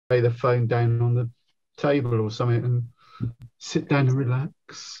lay the phone down on the table or something and sit down and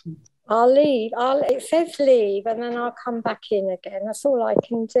relax. I'll leave. It says leave, and then I'll come back in again. That's all I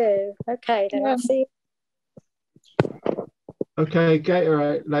can do. Okay, then Yeah. I'll see. Okay, get her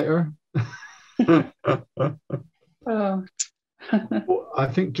out later. Oh, Well, I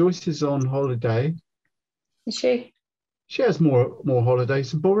think Joyce is on holiday. is she? She has more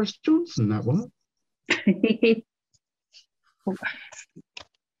holidays than Boris Johnson, that one.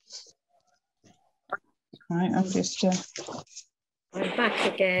 Right, I'm just. I'm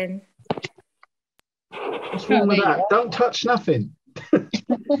back again. What's wrong with that? Don't touch nothing.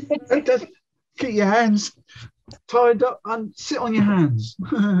 Just keep your hands tied up and sit on your hands.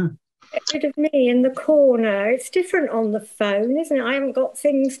 Get rid of me in the corner. It's different on the phone, isn't it? I haven't got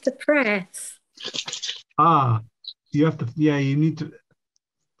things to press. You have to, yeah, you need to,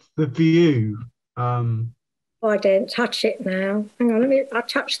 the view. Oh, I don't touch it now. Hang on, I'll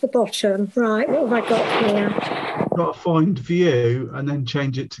touch the bottom. Right, what have I got here? Got to find view and then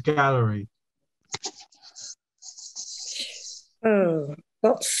change it to gallery. Oh,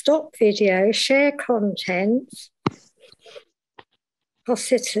 got stop video, share content. Oh,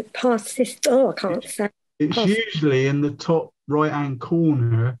 I can't say. It's usually in the top right hand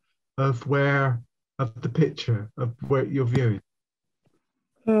corner of the picture of where you're viewing.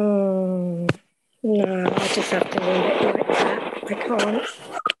 Oh, no, I just have to leave it like that. I can't.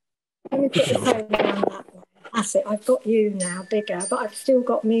 Let me put the phone down that way. That's it. I've got you now, bigger, but I've still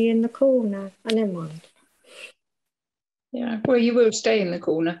got me in the corner. And never mind. Yeah, well, you will stay in the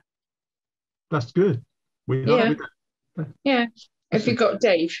corner. That's good. Yeah. Have you got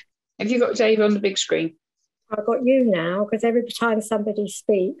Dave? Have you got Dave on the big screen? I've got you now because every time somebody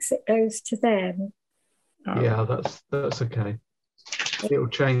speaks, it goes to them. Oh. Yeah, that's okay. It'll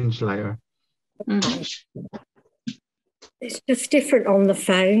change later. Mm-hmm. It's just different on the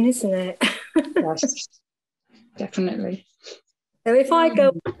phone, isn't it? Yes, definitely. So if I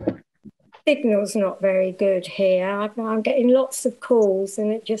go, signal's not very good here. I'm getting lots of calls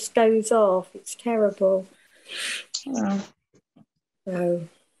and it just goes off. It's terrible. Wow. So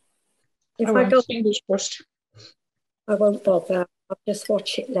if I go, fingers crossed. I won't bother. I'll just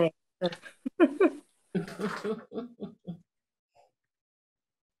watch it later.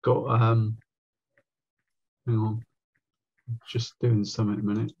 Got hang on. Just doing something a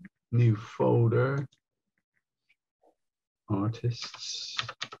minute. New folder. Artists.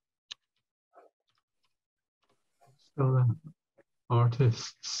 Spell that.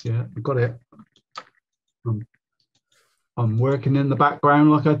 Artists. Yeah, got it. I'm working in the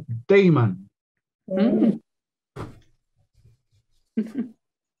background like a demon. Mm.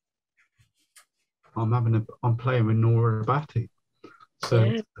 I'm playing with Nora Batty. So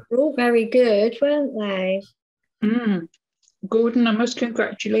yeah, they're all very good, weren't they? Mm. Gordon, I must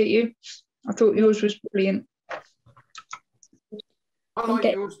congratulate you. I thought yours was brilliant. I like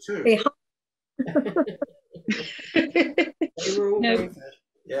yours too. They were all very good.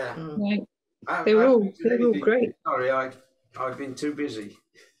 Yeah. Right. They were all great. Sorry, I've been too busy.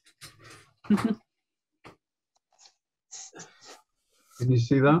 Can you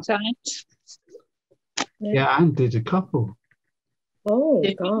see that? Yeah, and did a couple. Oh,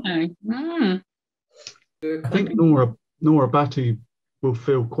 God. Mm. I think Nora Batty will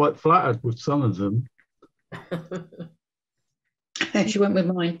feel quite flattered with some of them. She went with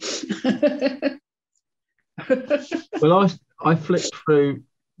mine. Well, I flicked through.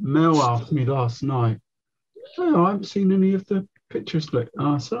 Mel asked me last night, "Oh, I haven't seen any of the pictures flicked." And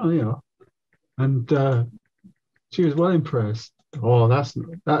I said, "Oh, yeah." And she was well impressed. Oh, that's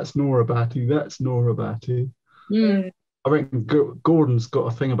Nora Batty. That's Nora Batty. Mm. I reckon Gordon's got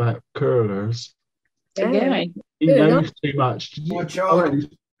a thing about curlers. Yeah. He knows too much. My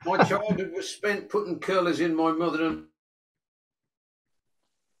childhood was spent putting curlers in my mother and.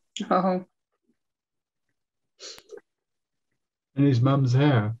 Oh. And his mum's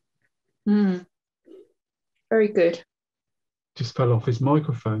hair. Mm. Very good. Just fell off his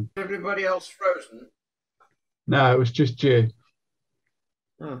microphone. Everybody else frozen? No, it was just you.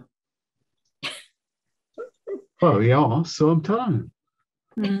 Oh. Well, he asked, so I'm telling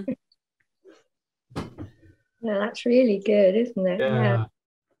him. No, that's really good, isn't it? Yeah.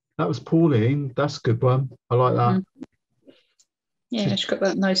 That was Pauline. That's a good one. I like that. Yeah, she's got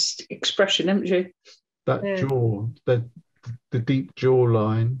that nice expression, haven't she? That jaw, the deep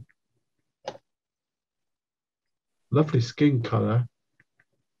jawline. Lovely skin colour.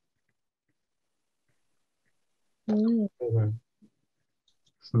 Mm.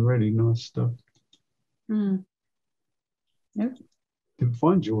 Some really nice stuff. Mm. Yep. Didn't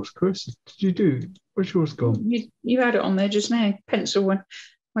find yours, Chris. Did you do? Where's yours gone? You had it on there just now, pencil one.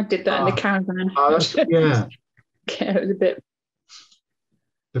 I did that in the caravan. Yeah. Yeah, it was a bit.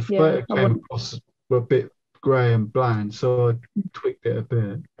 The Yeah, photo I came wouldn't. across were a bit grey and bland, so I tweaked it a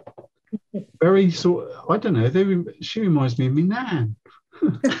bit. Very sort of, I don't know, she reminds me of me nan.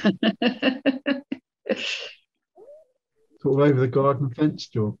 Sort of over the garden fence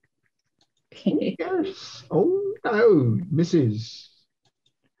job. Yes. Oh no, Mrs.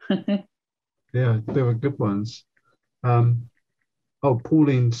 Yeah, they were good ones.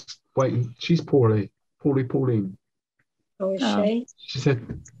 Pauline's waiting. She's poorly. Pauline. Oh, is she? She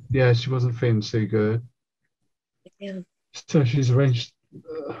said, yeah, she wasn't feeling too good. Yeah. So she's arranged.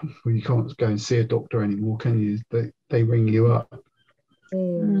 Well, you can't go and see a doctor anymore, can you? They ring you up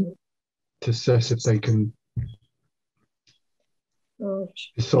to assess if they can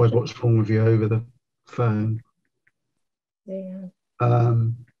decide what's wrong with you over the phone. Yeah.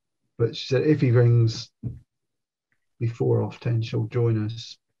 But she said if he rings before 10:30, she'll join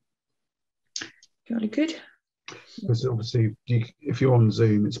us. Jolly good. Because obviously, if you're on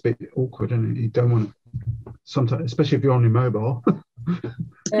Zoom, it's a bit awkward, isn't it? You don't want to, sometimes, especially if you're on your mobile.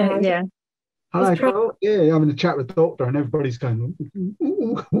 Yeah. Hello, Carl. Yeah, having a chat with the doctor, and everybody's going,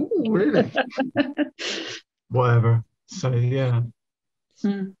 ooh, really? Whatever. So yeah,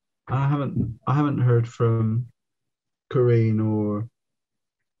 I haven't heard from Corinne or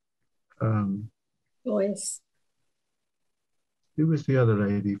Voice. who was the other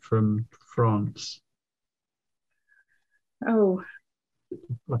lady from France? Oh,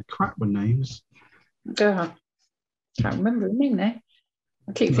 Like crap with names. can't remember her name now.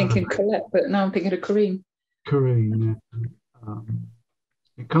 I keep thinking Colette, but now I'm thinking of Corinne. Corinne. Yeah.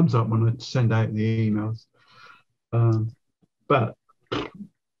 It comes up when I send out the emails. But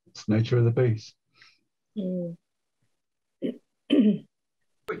it's the nature of the beast.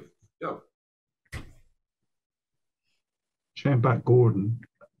 Showing back Malcolm,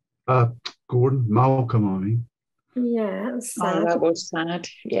 I mean. Yeah, that was sad. Oh, that was sad.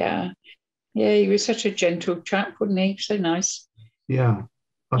 Yeah. Yeah, he was such a gentle chap, wasn't he? So nice. Yeah.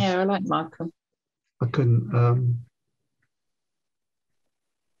 I like Malcolm. I couldn't.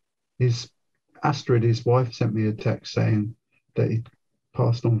 Astrid, his wife, sent me a text saying that he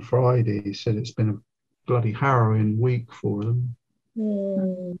passed on Friday. He said it's been a bloody harrowing week for them.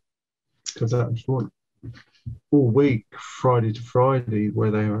 Because that was what all week, Friday to Friday,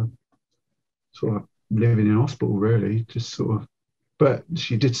 where they were sort of living in hospital, really, just sort of. But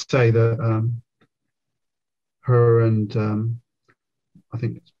she did say that her and I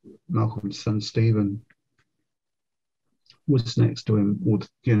think Malcolm's son Stephen was next to him, or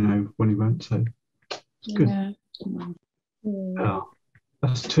when he went. So it's good. Yeah.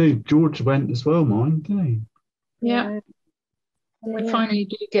 That's two. George went as well, mine, didn't he? Yeah. When we finally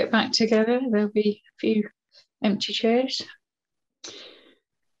do get back together, there'll be a few empty chairs.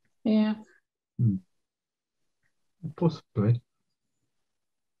 Yeah. Possibly.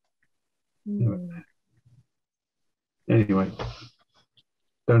 Anyway,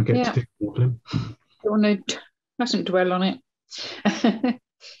 don't get too maudlin. Mustn't dwell on it.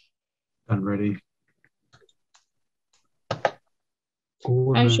 Done ready.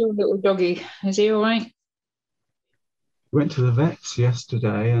 How's your little doggy? Is he all right? Went to the vets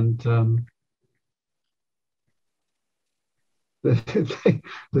yesterday, and the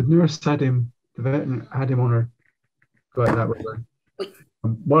nurse had him. The vet had him on her like that with her.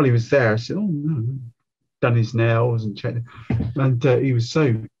 And while he was there, I said, "Oh no," done his nails and checked, and he was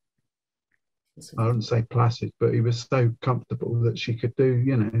so. I wouldn't say placid, but he was so comfortable that she could do,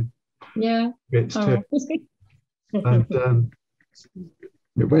 bits too. And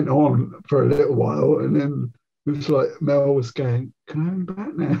it went on for a little while, and then it was like Mel was going, "Can I have him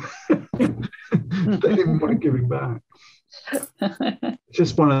back now?" They didn't want to give him back. It's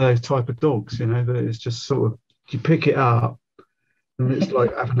just one of those type of dogs, that it's just sort of, you pick it up, and it's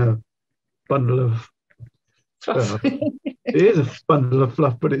like having a bundle of fluff. It is a bundle of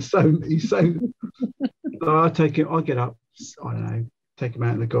fluff, but he's so. I get up, I don't know, take him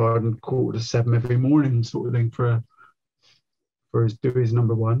out in the garden 6:45 every morning, sort of thing, for his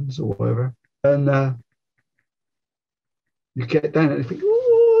number ones or whatever. And you get down and you think,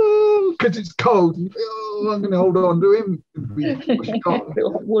 oh, because it's cold. You think, oh, I'm going to hold on to him.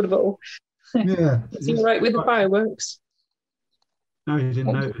 Water bottle. Yeah. Is he all right with the fireworks? No, he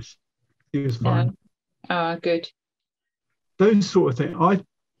didn't notice. He was fine. Good. Those sort of things.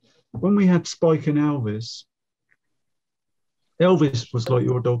 When we had Spike and Elvis was like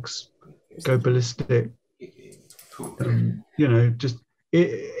your dogs, go ballistic. Just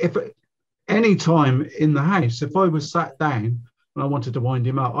if any time in the house, if I was sat down and I wanted to wind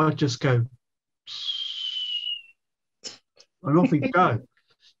him up, I'd just go, and off he'd go.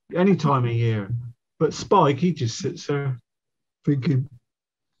 any time of year. But Spike, he just sits there thinking,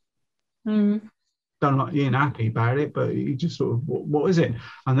 don't like, he ain't happy about it, but he just sort of, what is it?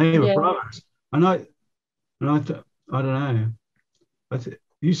 And they were brothers. And I thought, I don't know. I th-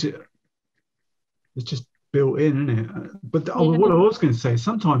 you see, it's just built in, isn't it? But what I was going to say,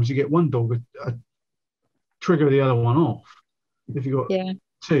 sometimes you get one dog trigger the other one off if you got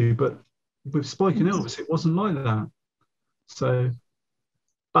two, but with Spike and Elvis, it wasn't like that. So,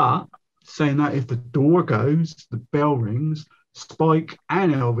 but saying that, if the door goes, the bell rings, Spike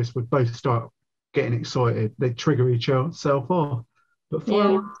and Elvis would both start getting excited. They'd trigger each other off. But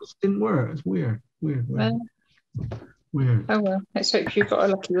fireworks didn't work. It's weird. Well, weird. Oh well, let's hope you got a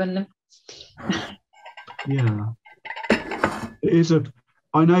lucky one then. Yeah. It is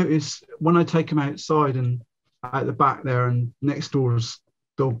I notice when I take them outside and at the back there, and next door's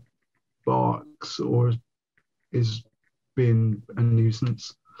dog barks or is being a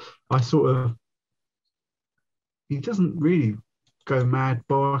nuisance, he doesn't really go mad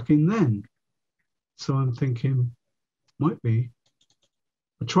barking then. So I'm thinking, might be.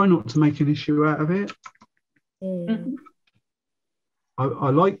 I try not to make an issue out of it. Mm. I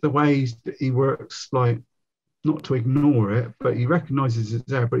like the ways that he works, like not to ignore it, but he recognises it's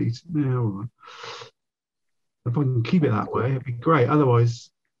there, but he's, all right. If I can keep it that way, it'd be great.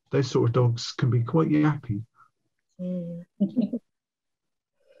 Otherwise, those sort of dogs can be quite yappy. Mm.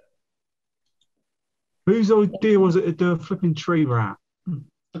 Whose idea was it to do a flipping tree rat?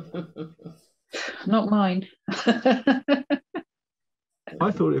 Not mine. I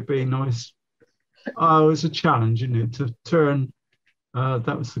thought it'd be nice. Oh, it's a challenge, isn't it? To turn,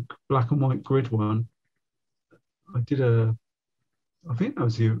 that was the black and white grid one. I think that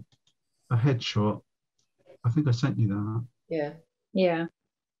was a headshot. I think I sent you that. Yeah. Yeah.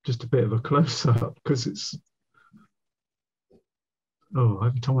 Just a bit of a close-up because it's,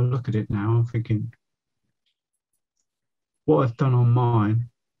 every time I look at it now, I'm thinking, what I've done on mine,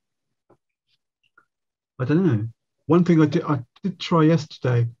 I don't know. One thing I did try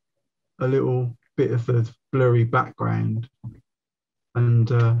yesterday, a little bit of the blurry background,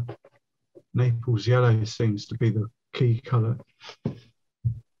 and Naples yellow seems to be the key colour.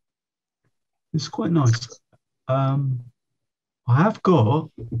 It's quite nice. I have got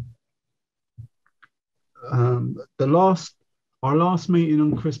our last meeting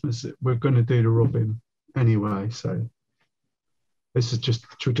on Christmas. We're going to do the robin anyway, so this is just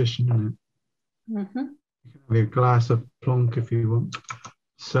tradition, isn't it? Mm-hmm. You can have a glass of plonk if you want.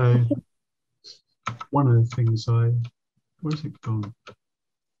 So one of the things where's it gone?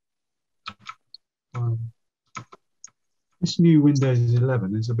 This new Windows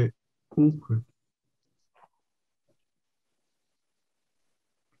 11 is a bit awkward.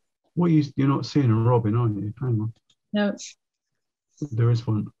 You're not seeing a robin, are you? Hang on. No. There is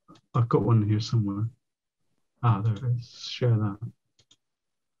one. I've got one here somewhere. There it is. Share that.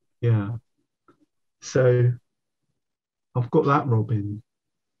 Yeah. So I've got that robin.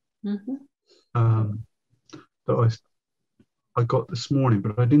 Mm-hmm. That I got this morning,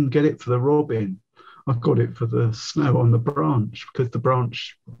 but I didn't get it for the robin. I got it for the snow on the branch because the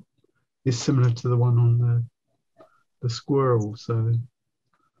branch is similar to the one on the squirrel. So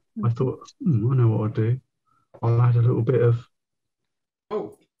I thought, I know what I'll do. I'll add a little bit of.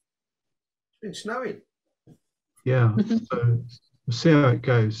 Oh, it's been snowing. Yeah. So we'll see how it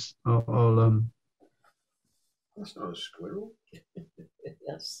goes. I'll That's not a squirrel.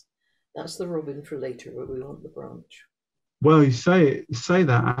 That's the robin for later, but we want the branch. Well, you say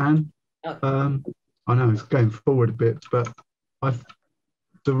that, Anne. Oh. I know it's going forward a bit, but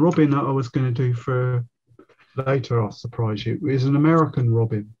the robin that I was going to do for later, I'll surprise you, is an American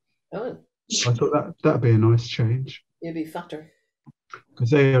robin. Oh. I thought that'd be a nice change. You'd be fatter.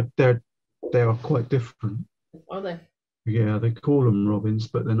 Because they are quite different. Are they? Yeah, they call them robins,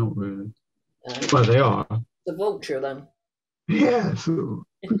 but they're not really. Well, they are. The vulture, then. Yeah, so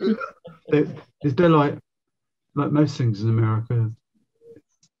they're like most things in America.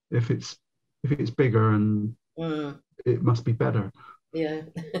 If it's bigger and it must be better. Yeah.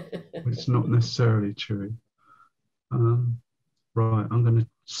 It's not necessarily true. Right, I'm going to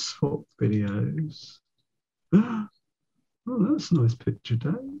swap videos. Oh, that's a nice picture,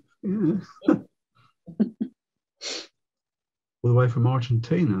 Dave. Yeah. All the way from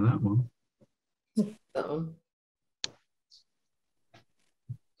Argentina, that one. That one.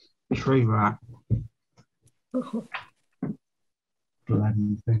 Tree rat.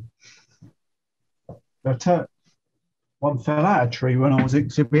 Bloody thing. One fell out of a tree when I was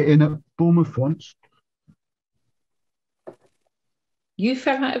exhibiting at Bournemouth once. You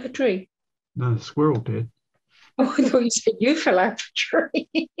fell out of a tree? No, the squirrel did. Oh, I thought you said you fell out of a tree.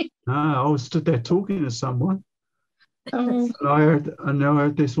 I was stood there talking to someone, Oh, and I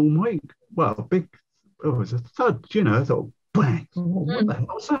heard this almighty, well, big, it was a thud, I thought, bang, what the hell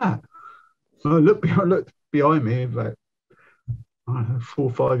was that? I looked behind me about, I don't know, 4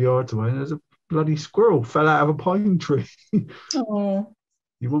 or 5 yards away, and there's a bloody squirrel fell out of a pine tree. oh,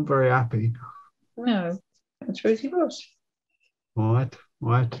 You weren't very happy. no, I suppose he was. Well,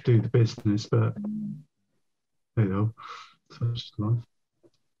 I had to do the business, but such is life.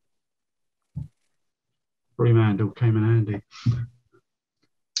 Broom handle came in handy.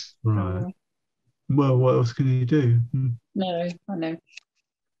 Right. Oh, Well, what else can you do? no, I know.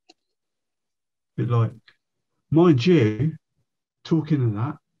 Bit like, mind you, talking of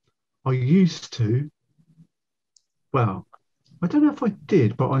that, I used to, well, I don't know if I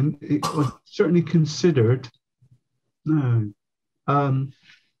did, but I certainly considered, no,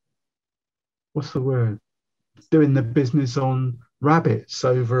 what's the word? Doing the business on rabbits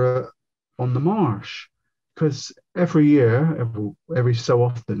over on the marsh. Because every year, every so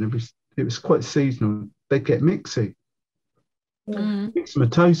often, it was quite seasonal, they'd get mixy. Mm.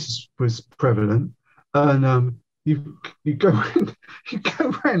 Myxomatosis was prevalent, and you go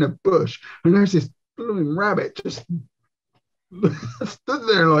around a bush, and there's this blooming rabbit just stood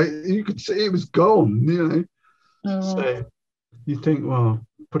there, like you could see it was gone. Oh, So you think, well,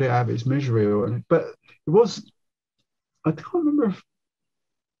 put it out of its misery, but it was. I can't remember if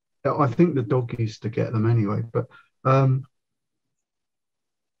I think the dog used to get them anyway, but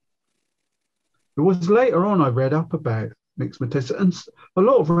it was later on I read up about myxomatosis, and a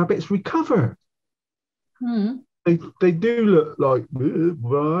lot of rabbits recover. mm. They do look like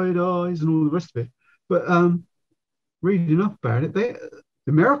bright eyes and all the rest of it, but reading up about it, the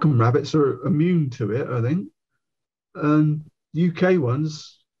American rabbits are immune to it, I think, and UK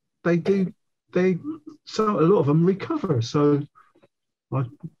ones they do. So a lot of them recover. So I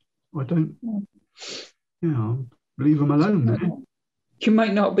don't, leave them alone there. You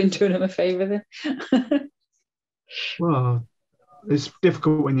might not have been doing him a favour then. Well, it's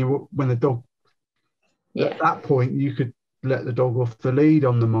difficult when the dog. Yeah. At that point, you could let the dog off the lead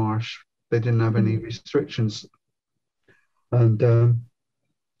on the marsh. They didn't have any restrictions, and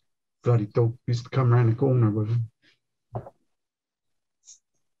bloody dog used to come around the corner with them.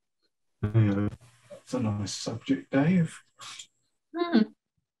 Yeah, it's a nice subject, Dave. Mm.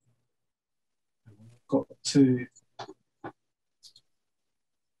 Got to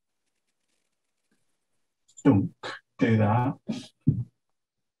don't do that.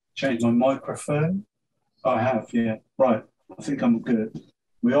 Change my microphone. I have, yeah. Right. I think I'm good.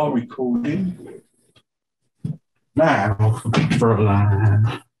 We are recording. Now for a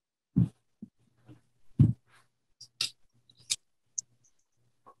laugh.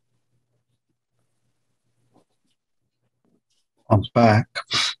 I'm back.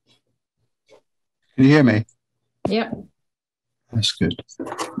 Can you hear me? Yep. That's good.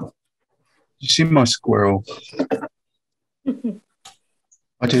 You see my squirrel?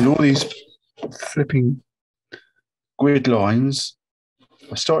 I did all these flipping grid lines.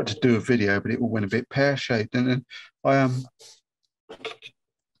 I started to do a video, but it all went a bit pear-shaped, and then I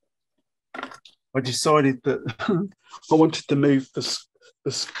decided that I wanted to move the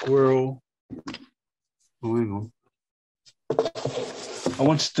squirrel. Oh, hang on. I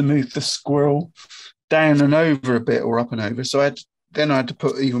wanted to move the squirrel down and over a bit, or up and over. So I had to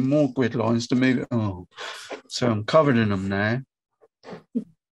put even more grid lines to move it. Oh, so I'm covered in them now.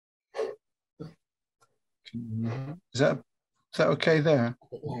 Is that okay there?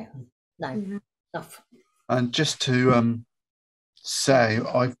 No, enough. And just to say,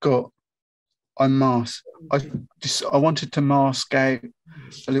 I wanted to mask out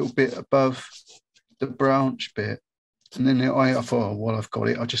a little bit above the branch bit, and then I thought, oh, well, I've got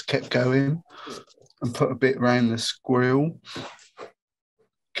it. I just kept going and put a bit around the squirrel.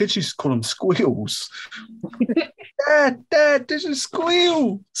 Kids used to call them squeals. Dad, there's a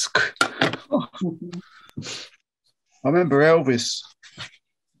squeal. I remember Elvis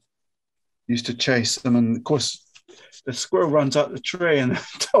used to chase them, and of course the squirrel runs up the tree and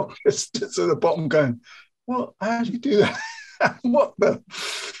the dog just sits at the bottom going, what? How do you do that? What the?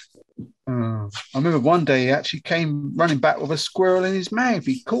 I remember one day he actually came running back with a squirrel in his mouth.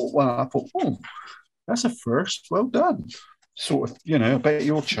 He caught one. I thought, oh, that's a first. Well done. Sort of, I bet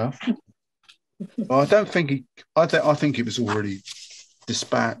you're chuffed. Well, I don't think I think it was already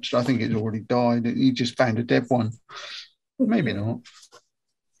dispatched. I think it already died. He just found a dead one. Maybe not.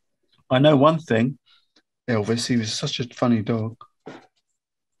 I know one thing. Elvis, he was such a funny dog.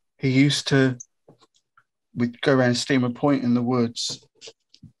 We'd go around Steamer Point in the woods,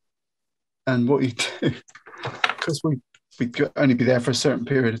 and what he'd do, because we'd only be there for a certain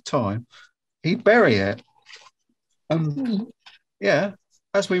period of time, he'd bury it. Yeah,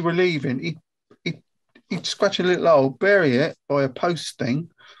 as we were leaving, he'd scratch a little hole, bury it by a post thing,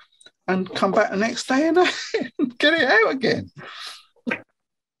 and come back the next day and get it out again.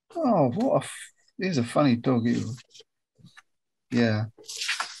 Oh, he's a funny dog. Yeah.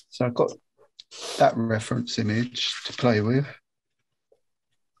 So I got that reference image to play with,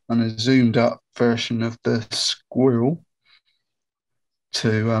 and a zoomed up version of the squirrel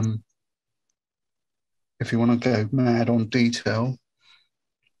to if you want to go mad on detail.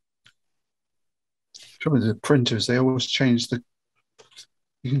 Trouble with the printers, they always you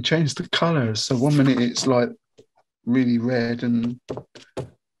can change the colours. So 1 minute it's like really red, and a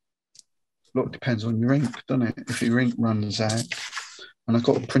lot depends on your ink, doesn't it? If your ink runs out. And I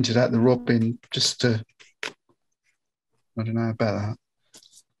got printed out the robin just to, I don't know about that,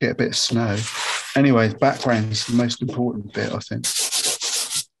 get a bit of snow. Anyway, the background's the most important bit, I think.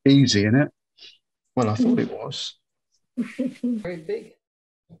 Easy, innit? Well, I thought it was. Very big.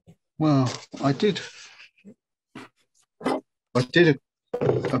 Well, I did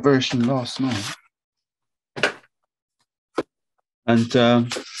a version last night, and I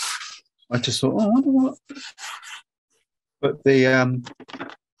just thought, I wonder what. But the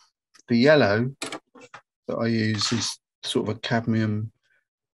yellow that I use is sort of a cadmium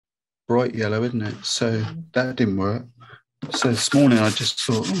bright yellow, isn't it? So that didn't work. So this morning I just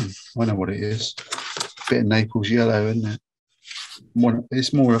thought, I know what it is. Bit of Naples yellow, isn't it?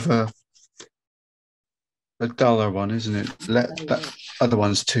 It's more of a duller one, isn't it? That other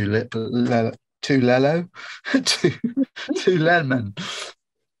one's too lellow, too lemon.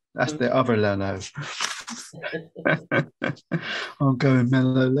 That's the other lellow. I'm going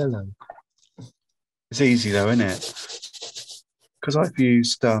mellow lellow. It's easy though, isn't it? Because I've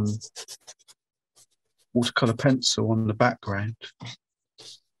used watercolour pencil on the background to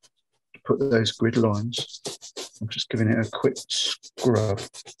put those grid lines. I'm just giving it a quick scrub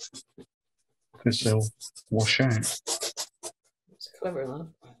because they'll wash out. It's clever, that.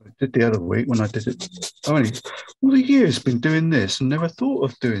 I did the other week when I did it. All the years been doing this and never thought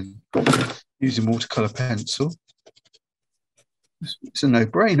of using watercolour pencil. It's a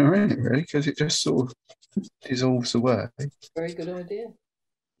no-brainer, isn't it, really? Because it just sort of dissolves away. Very good idea.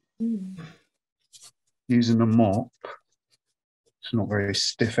 Using a mop, it's not very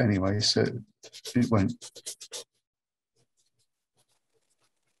stiff anyway, so it won't.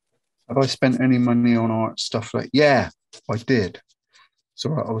 Have I spent any money on art stuff like? Yeah, I did. It's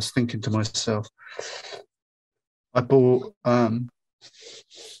all right. I was thinking to myself, I bought 10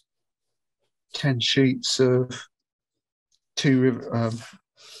 sheets of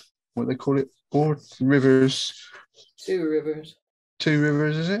what they call it, rivers. Two rivers. 2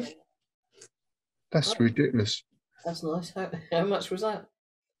 rivers, is it? That's ridiculous. That's nice. How much was that?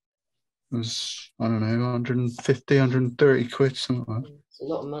 It was, I don't know, 150, 130 quid, something like that. It's a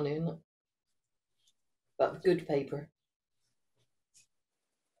lot of money, isn't it? But good paper.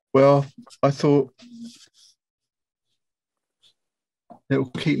 Well, I thought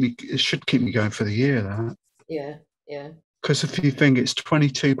it should keep me going for the year, that. Yeah, yeah. Because if you think it's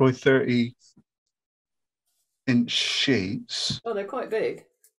 22 by 30 inch sheets. Oh, they're quite big.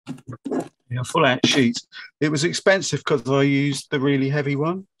 Yeah, full out sheets. It was expensive because I used the really heavy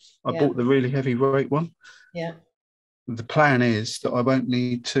one. I bought the really heavy weight one. Yeah. The plan is that I won't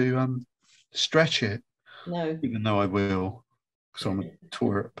need to stretch it. No. Even though I will, because I'm a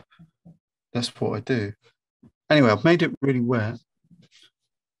tour. That's what I do. Anyway, I've made it really wet.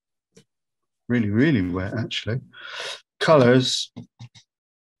 Really, really wet, actually. Colours,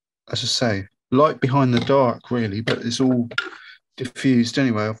 as I say, light behind the dark, really, but it's all diffused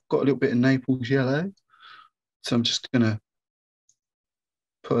anyway. I've got a little bit of Naples yellow, so I'm just going to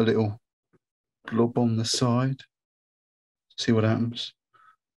put a little blob on the side, see what happens.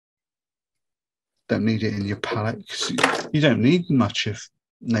 Don't need it in your palette. You don't need much of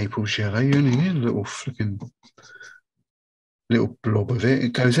Naples yellow. You only need a little little blob of it.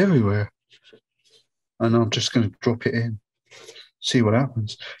 It goes everywhere. And I'm just going to drop it in, see what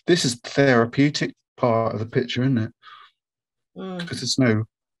happens. This is the therapeutic part of the picture, isn't it? Because there's no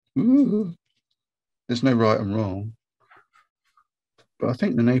right and wrong. But I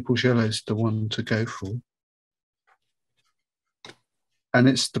think the Naples yellow is the one to go for. And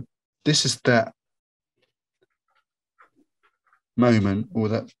this is that moment, or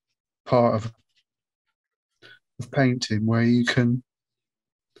that part of painting where you can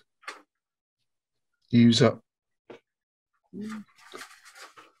use up the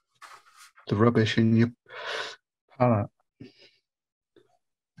rubbish in your palette.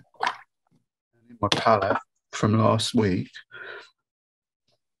 In my palette, from last week.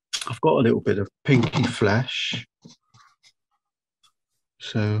 I've got a little bit of pinky flesh,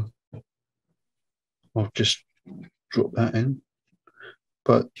 so I'll just drop that in.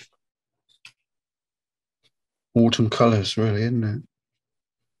 But autumn colours, really, isn't it?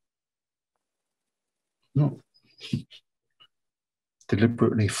 Not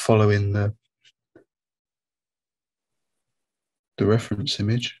deliberately following the reference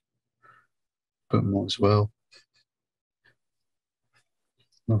image, but might as well.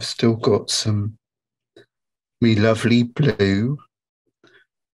 I've still got some me lovely blue,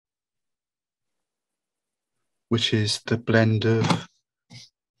 which is the blend of,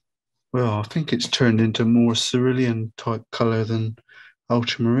 well, I think it's turned into more cerulean type colour than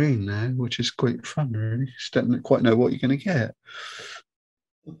ultramarine now, which is quite fun, really. Just don't quite know what you're going to get.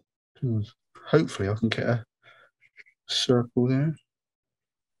 Hopefully I can get a circle there.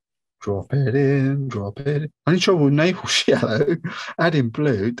 Drop it in, drop it in. Only trouble with Naples yellow, adding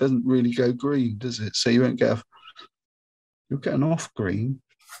blue, it doesn't really go green, does it? So you won't get you'll get an off green.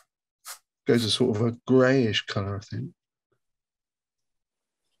 Goes a sort of a greyish colour, I think.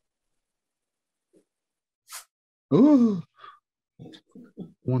 Oh,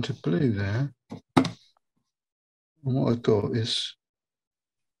 wanted blue there. And what I've got is,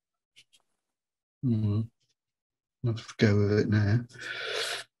 let's go with it now.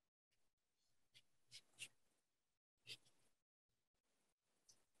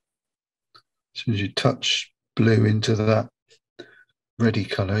 As soon as you touch blue into that reddy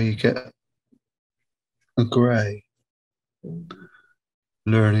colour, you get a grey.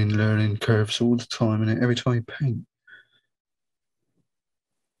 Learning curves all the time, and every time you paint.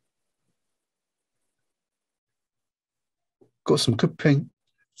 Got some good paint,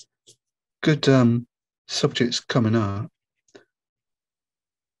 good subjects coming up.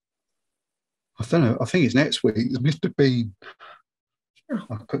 I don't know. I think it's next week. It's Mr. Bean.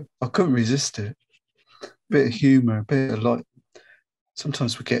 I couldn't resist it. A bit of humour, a bit of light.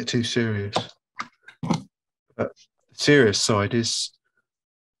 Sometimes we get too serious. But the serious side is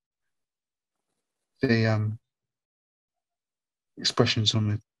the expressions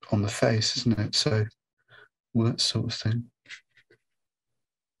on the face, isn't it? So all that sort of thing.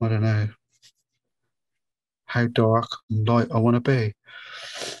 I don't know how dark and light I want to be.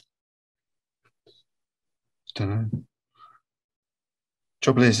 Don't know.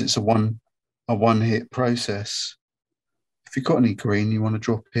 Trouble is, it's a one hit process. If you've got any green you want to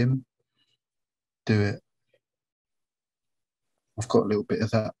drop in, do it. I've got a little bit of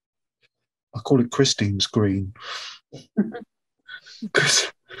that. I call it Christine's green.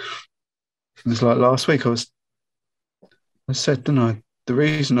 Because it was like last week I said, didn't I? The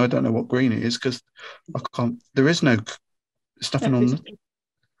reason I don't know what green it is because there is no, there's nothing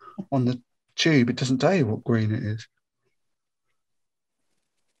on the tube. It doesn't tell you what green it is.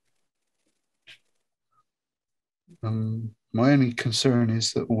 My only concern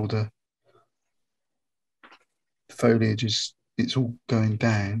is that all the foliage it's all going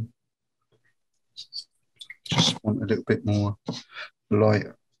down. Just want a little bit more light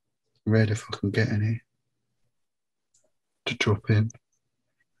red if I can get any to drop in.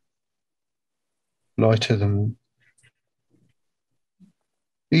 Lighter than,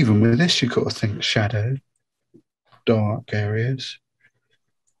 even with this you've got to think shadow, dark areas.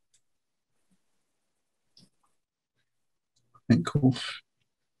 I think cool.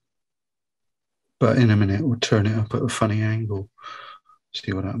 But in a minute we'll turn it up at a funny angle.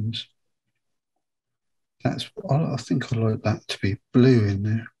 See what happens. I think I like that to be blue in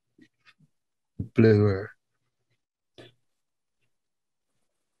there. Bluer.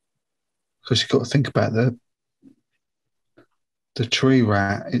 Because you've got to think about the tree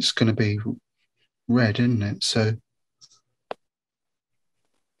rat, it's going to be red, isn't it? So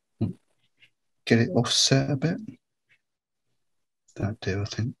get it offset a bit. That'll do, I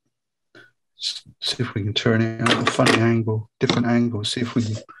think. See if we can turn it at a funny angle, different angle. See if we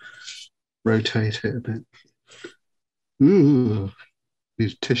can rotate it a bit. Ooh,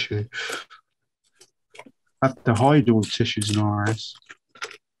 use tissue. I have to hide all the tissues in our house.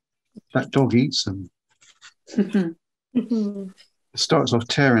 That dog eats them. It starts off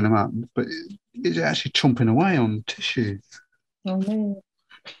tearing them up, but it's actually chomping away on tissue. Oh no.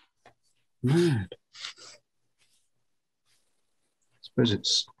 Mad. I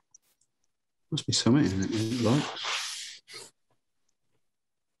suppose must be something in it likes.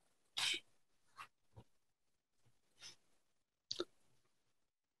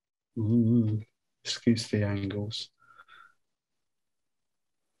 Excuse the angles.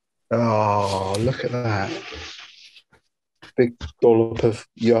 Oh, look at that. Big dollop of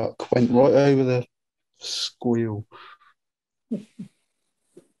yuck went right over the Squirrel.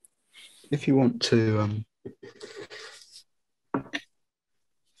 If you want to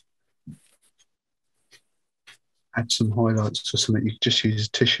add some highlights or something, you can just use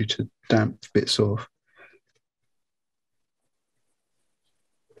a tissue to damp bits off.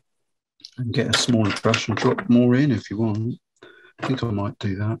 And get a smaller brush and drop more in if you want. I think I might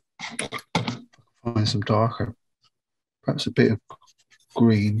do that. Find some darker, perhaps a bit of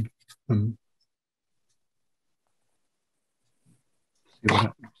green. See what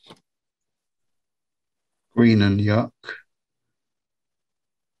happens. Green and yuck.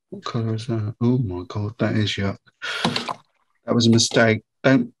 What colour is that? Oh my God, that is yuck. That was a mistake.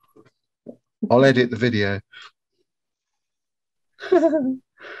 Don't. I'll edit the video.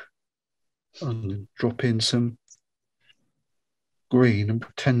 And drop in some green and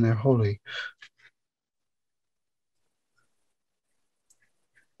pretend they're holly.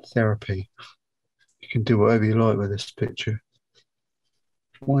 Therapy. You can do whatever you like with this picture.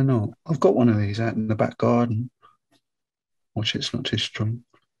 Why not? I've got one of these out in the back garden. Watch, it's not too strong.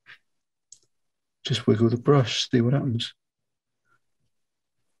 Just wiggle the brush, see what happens.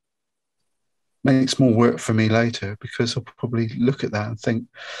 Makes more work for me later because I'll probably look at that and think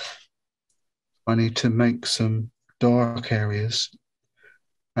I need to make some dark areas,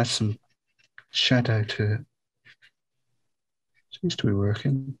 add some shadow to it. Seems to be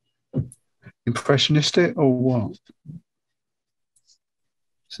working. Impressionistic or what?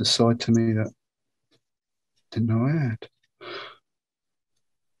 It's a side to me that didn't know I had.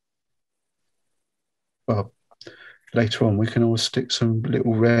 Well, later on we can always stick some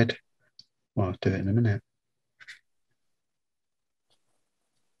little red. Well, I'll do it in a minute.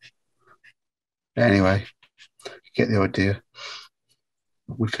 Anyway, you get the idea.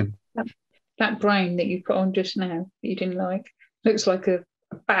 We can. That brain that you put on just now that you didn't like looks like a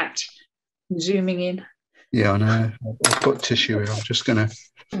bat zooming in. Yeah, I know. I've got tissue here. I'm just going to.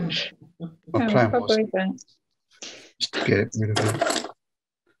 My plan was just to get rid of it.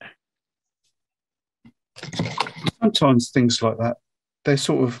 Sometimes things like that,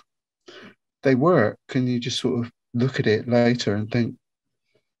 they work, and you just sort of look at it later and think,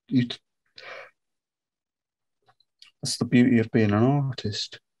 that's the beauty of being an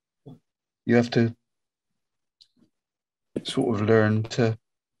artist. You have to sort of learn to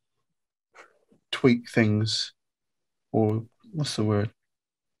tweak things, or what's the word?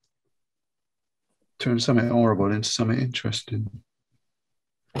 Turn something horrible into something interesting.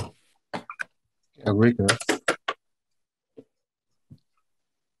 Get a rigger.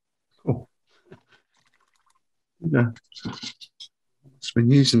 Cool. Yeah. I've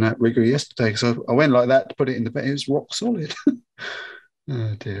been using that rigger yesterday because I went like that to put it in the bed. It was rock solid.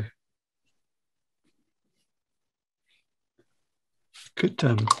 Oh dear. Good.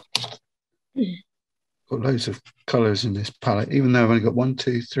 Got loads of colours in this palette, even though I've only got 1,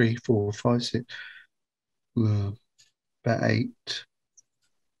 2, 3, 4, 5, 6, about 8.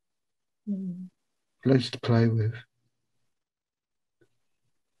 Loads to play with.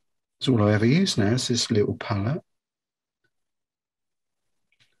 That's all I ever use now is this little palette.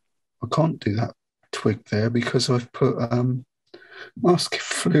 I can't do that twig there because I've put masking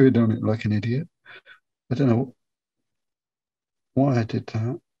fluid on it like an idiot. I don't know why I did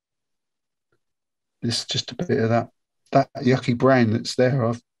that. It's just a bit of that yucky brown that's there.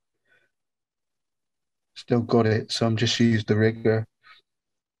 I've still got it, so I'm just used the rigger.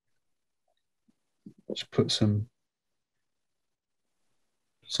 Just put something.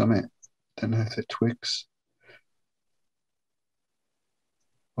 Don't know if they're twigs.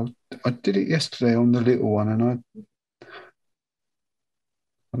 I did it yesterday on the little one, and I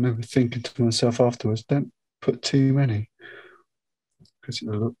remember thinking to myself afterwards, don't put too many because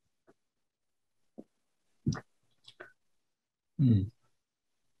it'll look.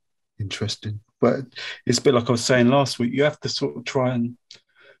 Interesting. But it's a bit like I was saying last week, you have to sort of try and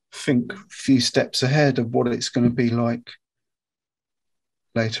think a few steps ahead of what it's going to be like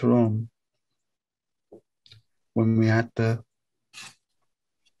later on when we add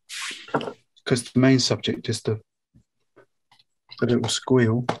because the main subject is the little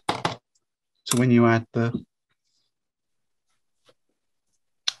squirrel. So when you add him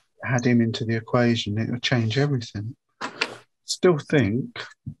into the equation, it will change everything. Still think,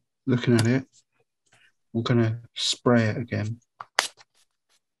 looking at it, I'm going to spray it again.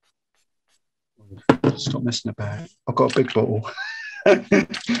 Stop messing about. I've got a big bottle.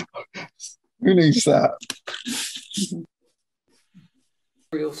 Who needs that?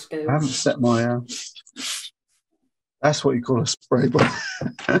 Real scale. I haven't set my. That's what you call a spray bottle.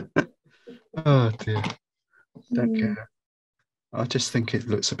 Oh dear. Don't care. I just think it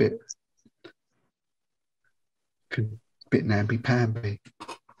looks a bit Can bit namby-pamby.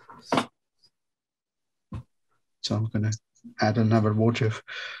 So I'm going to add another range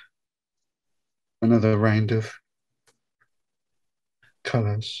of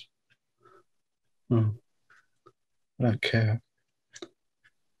colours. Oh, I don't care.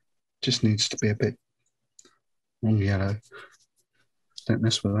 Just needs to be a bit more yellow. Don't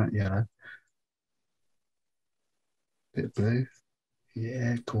mess with that yellow. Bit of blue.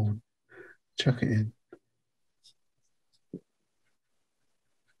 Yeah, go on. Chuck it in.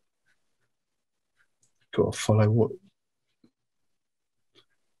 Got to follow what.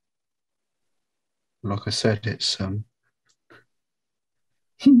 Like I said, it's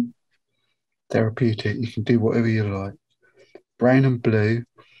therapeutic. You can do whatever you like. Brown and blue.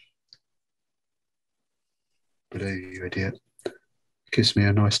 Blue, you idiot. Gives me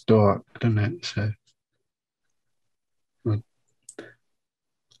a nice dark, doesn't it? So I'm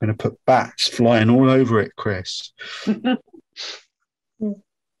going to put bats flying all over it, Chris.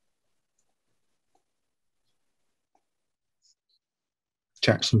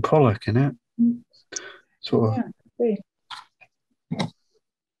 Jackson Pollock, innit? Sort of. Yeah.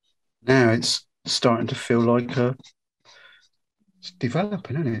 Now it's starting to feel like it's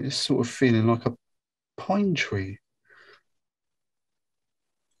developing, isn't it? It's sort of feeling like a pine tree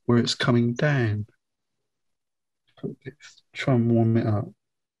where it's coming down. Try and warm it up.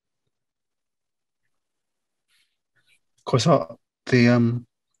 Of course, the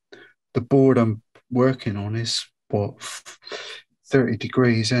board I'm working on is what 30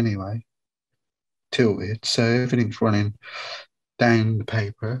 degrees anyway, tilted, so everything's running down the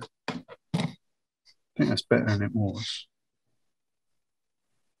paper. I think that's better than it was.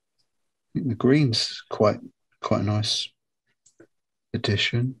 I think the green's quite a nice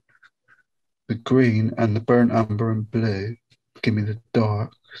addition. The green and the burnt umber and blue give me the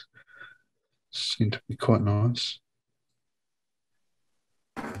dark. Seem to be quite nice.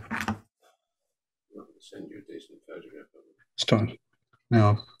 Send you a decent photograph of it. Starting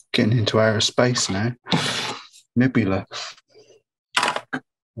now, getting into outer space now. Nebula.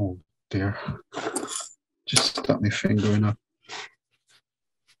 Oh dear. Just stuck my finger in a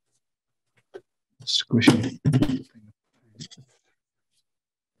squishy thing.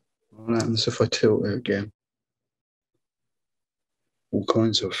 What happens if I tilt it again? All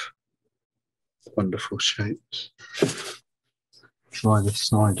kinds of wonderful shapes. Try this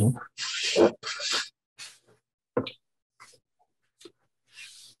side off.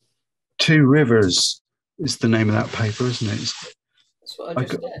 Two Rivers is the name of that paper, isn't it? That's what I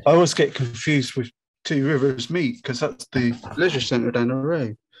just said. I always get confused with Two Rivers Meet because that's the leisure centre down the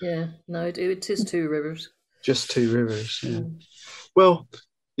road. Yeah, no, it is Two Rivers. Just Two Rivers, yeah. Well,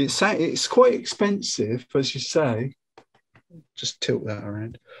 it's quite expensive, as you say. Just tilt that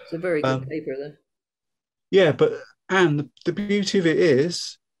around. It's a very good paper, though. Yeah, and the beauty of it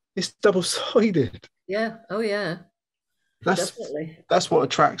is it's double-sided. Yeah. Oh, yeah. Definitely. That's what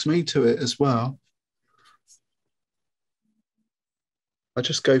attracts me to it as well. I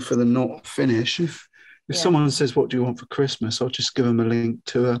just go for the not finish. If someone says, "What do you want for Christmas?" I'll just give them a link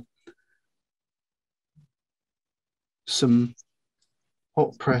to some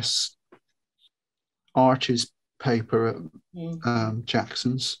hot press Arches paper at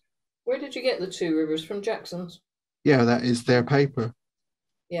Jackson's. Where did you get the Two Rivers? From Jackson's? Yeah, that is their paper.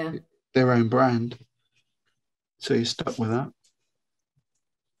 Yeah. Their own brand. So you're stuck with that.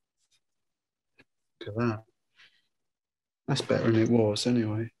 Look at that. That's better than it was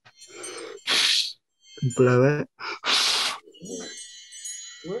anyway. Blow it.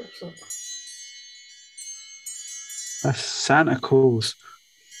 Works. That's Santa Claus.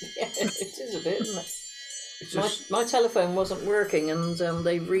 Yeah, it is a bit, isn't it? My telephone wasn't working and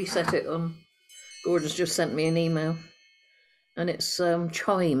they reset it on. Gordon's just sent me an email. And it's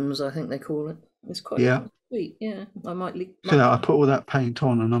chimes, I think they call it. It's quite sweet, yeah. I might leave. I put all that paint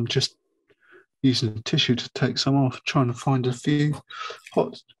on and I'm just using a tissue to take some off, trying to find a few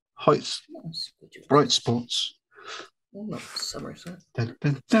bright spots. Oh, not Somerset. Da,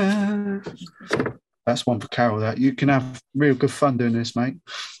 da, da. That's one for Carol. That you can have real good fun doing this, mate.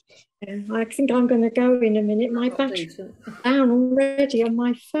 Yeah, I think I'm going to go in a minute. My battery's down already on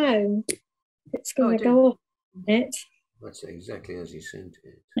my phone. It's going to go off it. That's exactly as you sent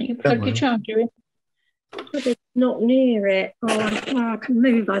it. You can plug your charger in. But it's not near it. I can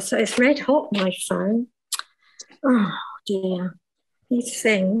move. It's red hot, my phone. Oh, dear. These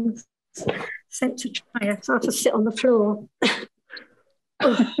things. Sent to try. So I have to sit on the floor.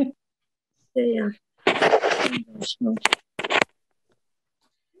 Oh, dear. No,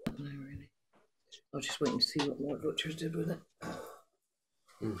 really. I was just waiting to see what Lord Butchers did with it.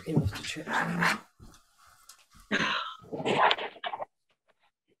 He must have checked.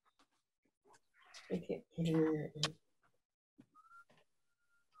 Okay. It'll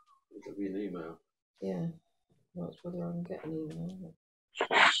be an email. Yeah. That's whether I can get an email.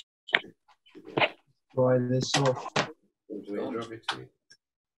 Try this off. Do we drop it to you?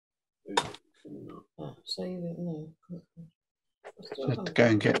 Ah, save it. No. So I have to go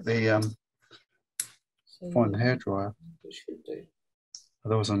and get the find the hairdryer. It should do.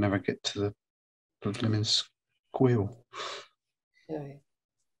 Otherwise, I'll never get to the blooming squirrel. Okay.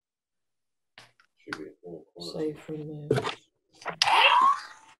 Should be all Save from there.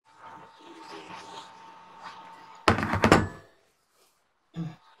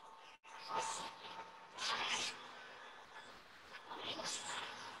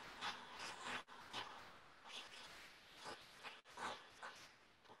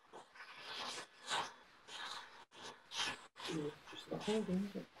 Just not holding,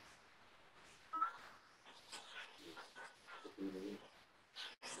 is it?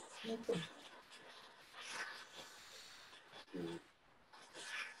 No problem.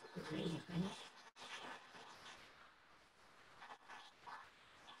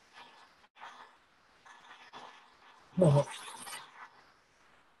 Oh.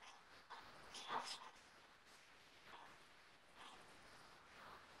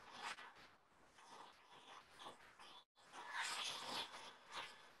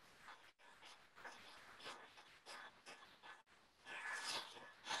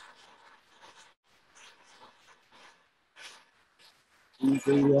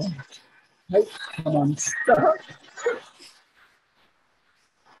 Hey, come on, stop.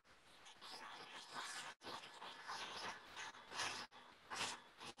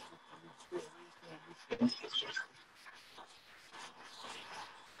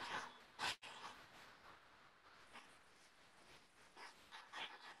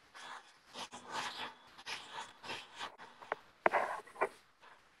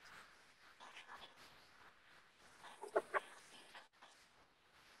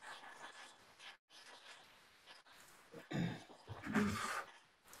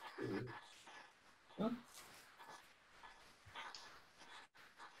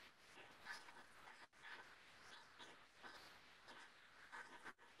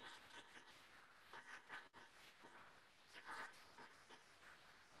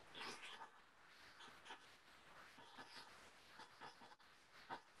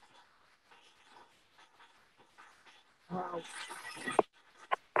 Wow.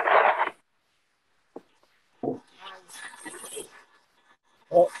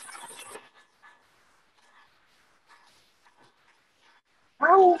 Oh.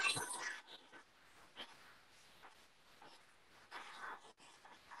 Ow.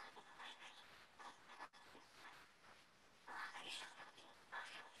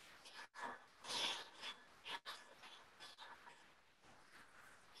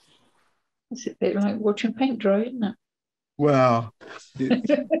 It's a bit like watching paint dry, isn't it? Well,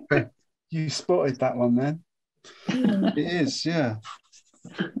 you spotted that one then. It is, yeah.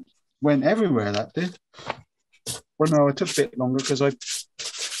 Went everywhere, that did. Well, no, it took a bit longer because I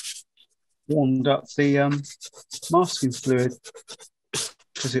warmed up the masking fluid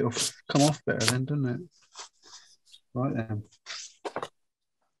because it'll come off better then, doesn't it? Right then.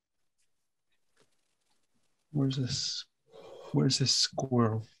 Where's this? Where's this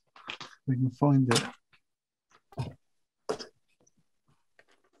squirrel? We can find it.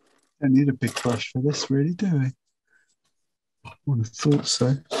 Don't need a big brush for this, really, do we? I would have thought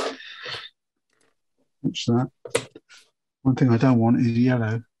so. What's that? One thing I don't want is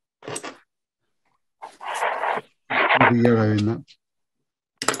yellow. The yellow in that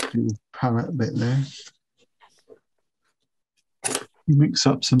little palette bit there. You mix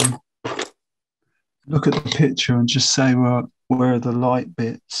up some. Look at the picture and just say, well, where are the light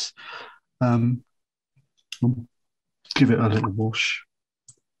bits? Give it a little wash.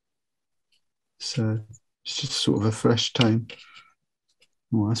 So it's just sort of a fresh tone.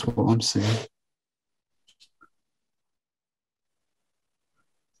 Well, that's what I'm seeing.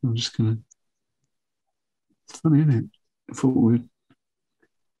 I'm just gonna. It's funny, isn't it? I thought we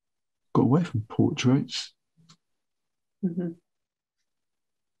got away from portraits. Mm-hmm.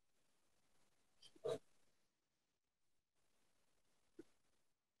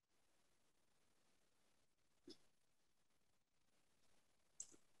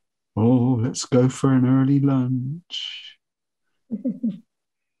 Oh, let's go for an early lunch.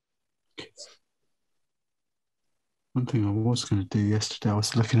 One thing I was going to do yesterday, I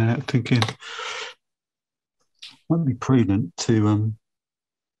was looking at it thinking, might be prudent to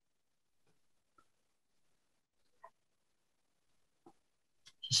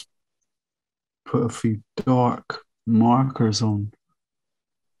just put a few dark markers on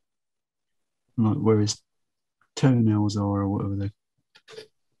like where his toenails are or whatever the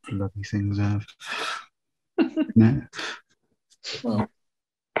bloody things have. Yeah. Well,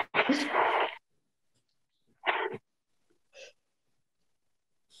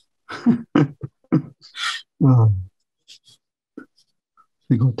 Oh, I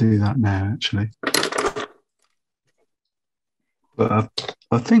think I'll do that now, actually. But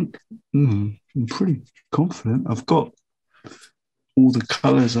I think I'm pretty confident. I've got all the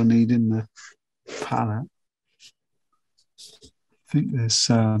colours I need in the palette. I think there's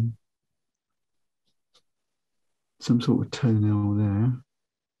some sort of toenail there.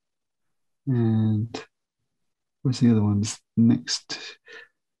 And where's the other ones? Next,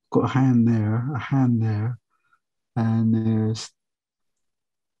 got a hand there, and there's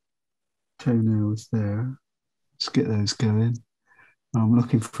toenails there. Let's get those going. I'm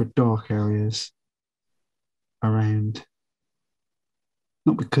looking for dark areas around,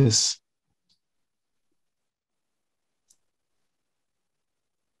 not because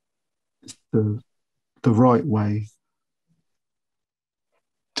it's the right way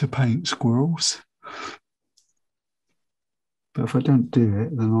to paint squirrels, but if I don't do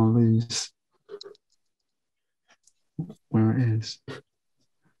it, then I'll lose where it is.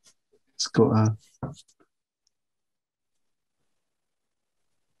 It's got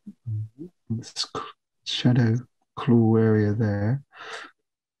this shadow claw area there,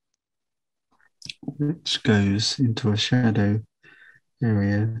 which goes into a shadow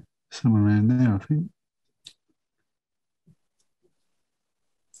area somewhere around there, I think.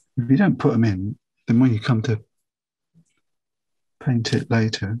 If you don't put them in, then when you come to paint it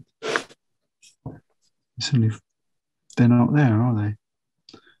later, suddenly they're not there, are they?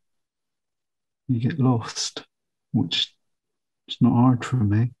 You get lost, which is not hard for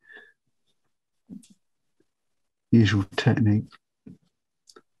me. Usual technique.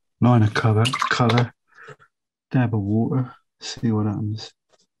 Line of colour, dab of water, see what happens.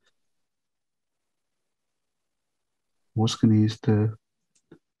 I was going to use the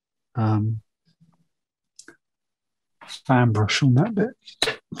fan brush on that bit,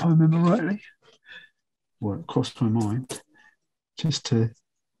 if I remember rightly. Well, it crossed my mind, just to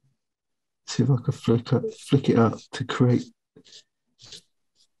see if I could flick it up to create.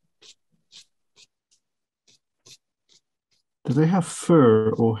 Do they have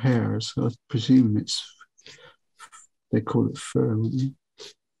fur or hairs? I presume they call it fur, wouldn't you?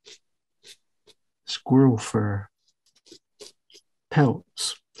 Squirrel fur.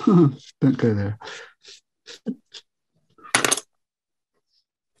 Pelts. Don't go there.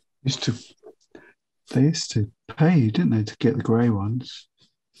 They used to pay you, didn't they, to get the grey ones?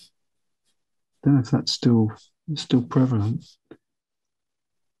 Don't know if that's still prevalent.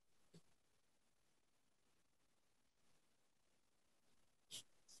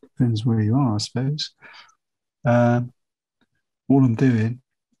 Depends where you are, I suppose. All I'm doing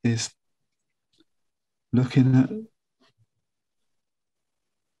is looking at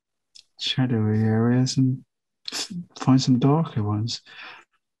shadowy areas and find some darker ones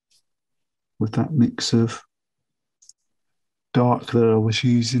with that mix of dark that I was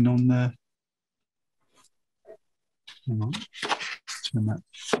using on the. Hang on, turn that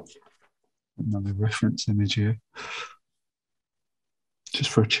another reference image here. Just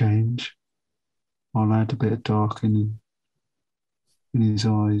for a change, I'll add a bit of darkening in his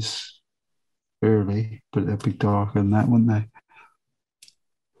eyes early, but they'll be darker than that, wouldn't they?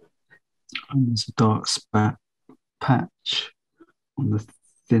 And there's a dark patch on the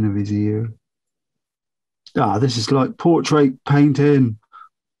thin of his ear. This is like portrait painting.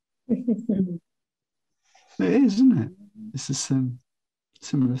 It is, isn't it? It's a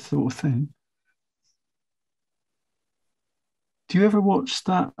similar sort of thing. Do you ever watch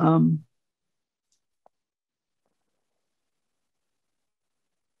that?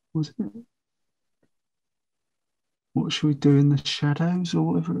 Was it? What should we do in the shadows or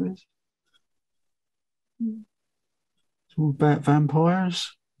whatever it is? It's all about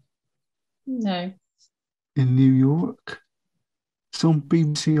vampires. No. In New York. It's on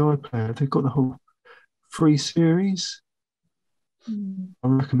BBC iPlayer. They've got the whole free series. I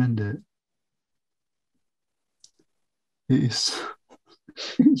recommend it. It's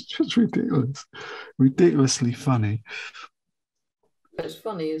just ridiculous. Ridiculously funny. It's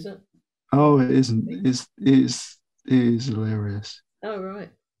funny, is it? Oh, it isn't. It is hilarious. Oh, right.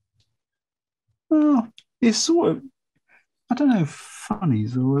 Well, it's sort of, I don't know if funny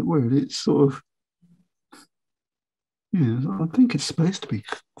is the right word. It's sort of, I think it's supposed to be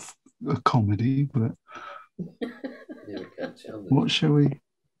a comedy, but what shall we?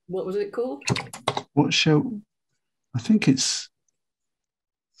 What was it called? I think it's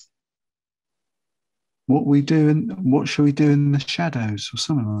what shall we do in the shadows or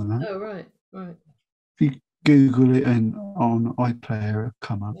something like that. Oh, right. If you Google it and on iPlayer, it'll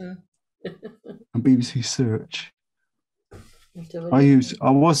come up. Yeah. And BBC Search. Until I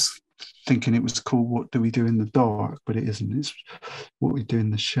was thinking it was called What Do We Do in the Dark, but it isn't. It's What We Do in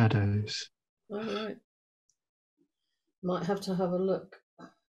the Shadows. Oh, right. Might have to have a look.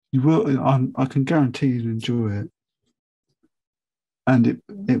 You will. I can guarantee you'll enjoy it, and it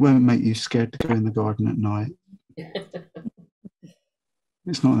won't make you scared to go in the garden at night.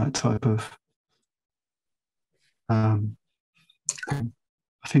 It's not that type of. I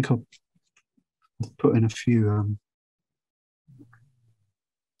think I'll put in a few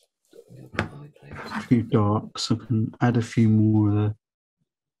darks. I can add a few more of the.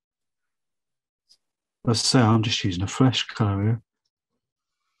 Let's say I'm just using a flesh colour here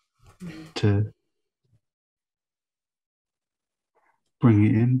to bring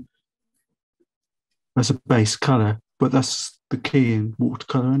it in as a base colour, but that's the key in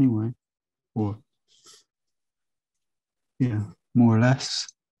watercolour anyway, or yeah, more or less.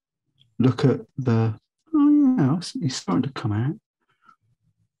 Look at the, oh yeah, he's starting to come out.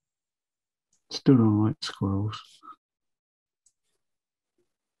 Still don't like squirrels.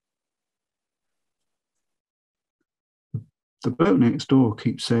 The bloke next door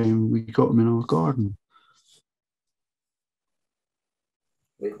keeps saying we got them in our garden.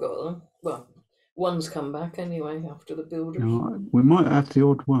 We've got them. Well, one's come back anyway after the builders. We might have the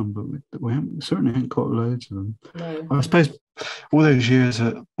odd one, but we certainly ain't got loads of them. No. I suppose all those years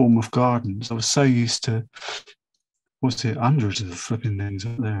at Bournemouth Gardens, I was so used to, hundreds of flipping things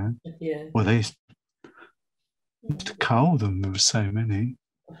up there. Yeah. Well, they used to cull them. There were so many.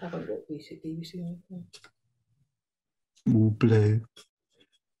 I haven't got BBC. More blue.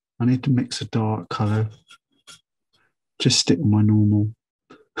 I need to mix a dark colour. Just stick with my normal.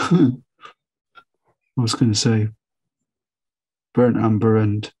 I was going to say burnt umber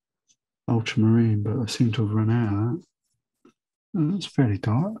and ultramarine, but I seem to have run out of that. Oh, that's fairly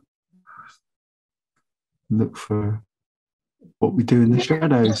dark. Look for what we do in the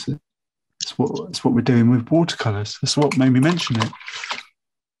shadows. It's what we're doing with watercolours. That's what made me mention it.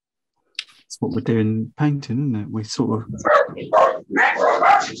 It's what we're doing painting, isn't it? We sort of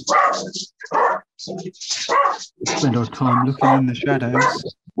spend our time looking in the shadows,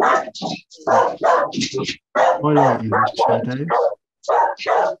 highlighting the shadows.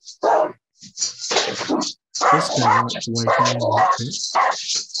 Let's go right the way down like this.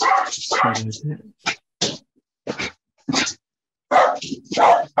 Shadows it.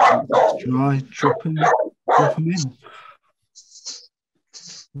 Dry, drop them in.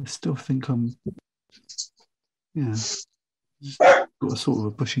 I still think I'm, yeah, got a sort of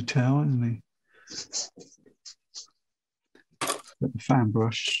a bushy tail, hasn't he? Let the fan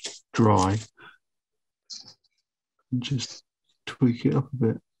brush dry and just tweak it up a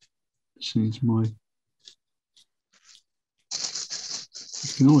bit. Seems you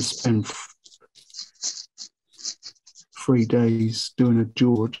can always spend 3 days doing a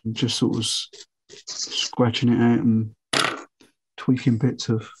George and just sort of scratching it out and tweaking bits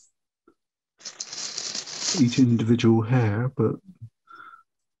of each individual hair, but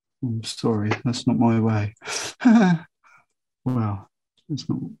I'm sorry, that's not my way. Well, it's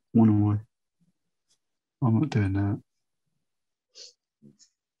not one of my. I'm not doing that.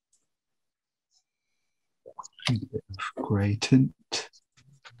 A bit of grey tint.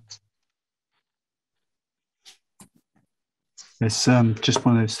 It's just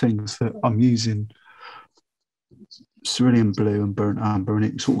one of those things that I'm using cerulean blue and burnt umber, and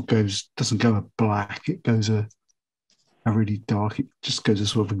it sort of doesn't go a black, it goes a really dark, it just goes a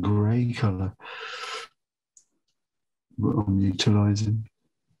sort of a grey colour that I'm utilising.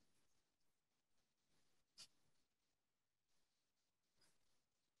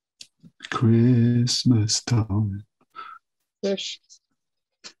 Christmas time. Bush.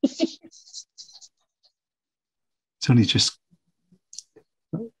 It's only just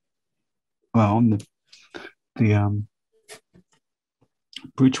on the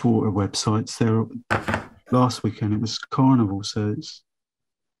Bridgewater websites there. Last weekend it was Carnival, so it's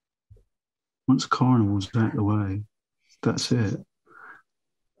once Carnival's out the way, that's it.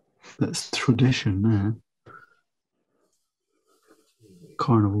 That's tradition there.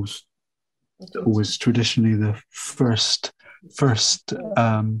 Carnival's always traditionally the first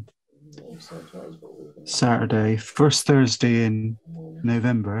Saturday, first Thursday in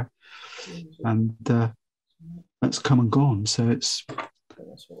November, and that's come and gone. So it's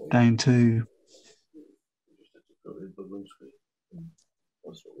down to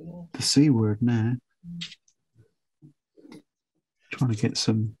the C word now. Trying to get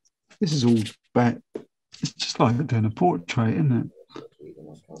some. This is all about it's just like doing a portrait, isn't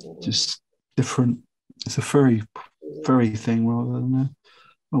it? Just different. It's a furry thing rather than a,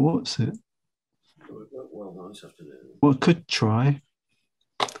 well, what's it? What I could try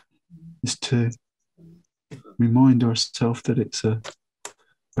is to remind ourselves that it's a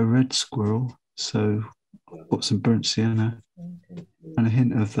red squirrel. So I've got some burnt sienna and a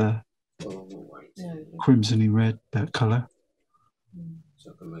hint of the crimsony red, that colour.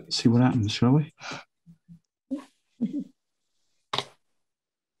 See what happens, shall we?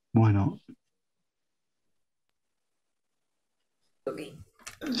 Why not?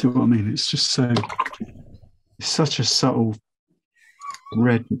 See what I mean? It's just so, it's such a subtle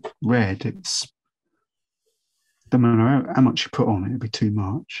red. It's, don't matter how much you put on it, it'd be too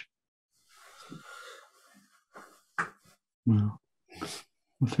much. Well,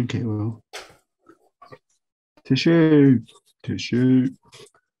 I think it will. Tissue.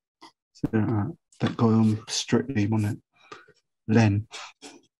 So, that guy on Strictly, wasn't it? Len.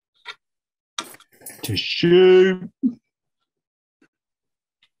 Tissue.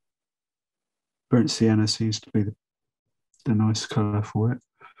 Burnt sienna seems to be the nice colour for it.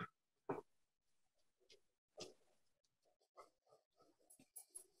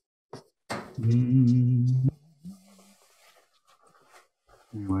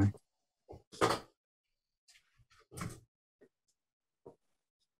 Anyway.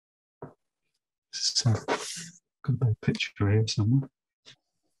 So, got a picture here somewhere.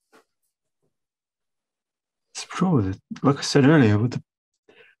 It's probably, like I said earlier, with the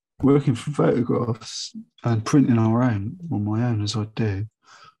working from photographs and printing our own on my own as I do,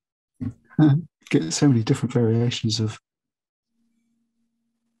 get so many different variations of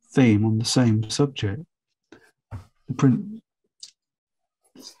theme on the same subject. The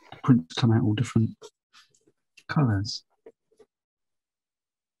prints come out all different colours.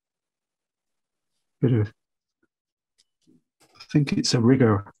 I think it's a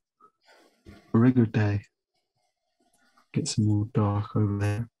rigger day. Get some more dark over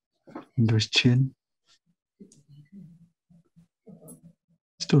there under his chin.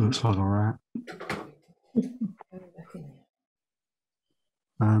 Still looks like a rat.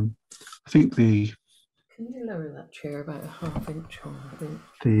 I think the. Can you lower that chair about a half inch on?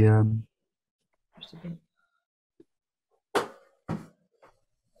 Just a bit.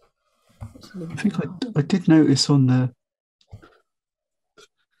 I think I did notice on the,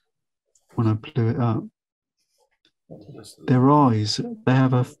 when I blew it up, their eyes, they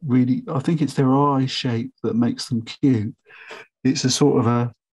have a really, I think it's their eye shape that makes them cute. It's a sort of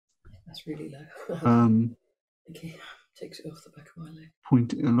a, that's really low. Okay, takes it off the back of my leg.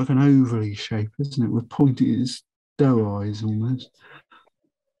 Pointed, like an ovally shape, isn't it? With pointed doe eyes almost.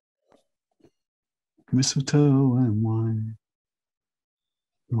 Mistletoe and wine.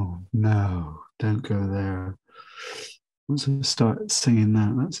 Oh no, don't go there. Once I start singing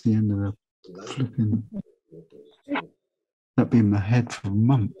that, that's the end of the flipping. That'd be in my head for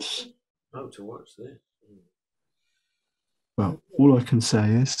months. Oh, to watch this. Well, all I can say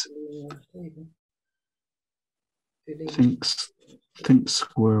is think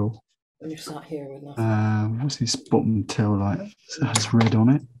Squirrel. When you sat here with nothing. What's his bottom tail like? It has red on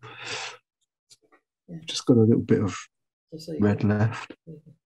it. Yeah. Just got a little bit of red left.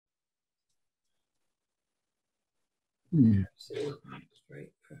 Yeah.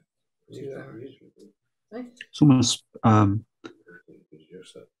 It's almost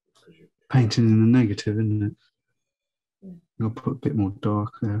painting in the negative, isn't it? Yeah. I'll put a bit more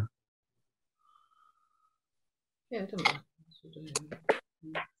dark there. Yeah, don't mind.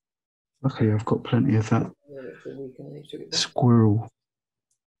 Luckily, I've got plenty of that squirrel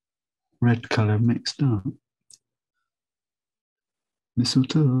red colour mixed up.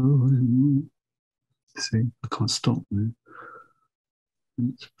 Mistletoe. See, I can't stop now.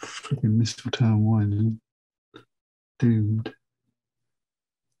 It's flipping mistletoe and wine. Doomed.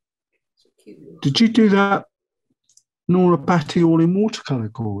 Did you do that Nora Batty all in watercolour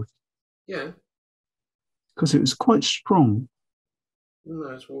cord? Yeah. Because it was quite strong. No,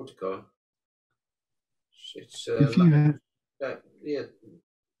 it's watercolour. It's yeah.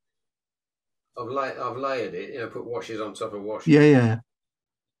 I've layered it. You know, put washes on top of washes. Yeah.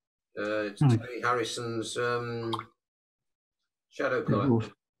 It's Terry Harrison's shadow colour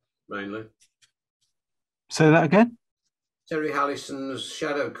mainly. Say that again. Terry Harrison's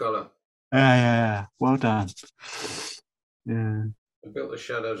shadow colour. Yeah. Well done. Yeah. I built the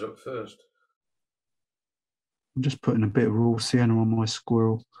shadows up first. I'm just putting a bit of raw sienna on my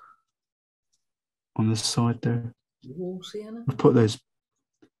squirrel on the side there. Raw sienna? I've put those.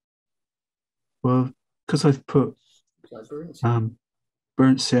 Well, because I've put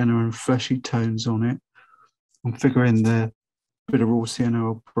burnt sienna and fleshy tones on it, I'm figuring the bit of raw sienna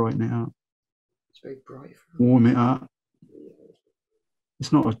will brighten it up. It's very bright. Warm it up.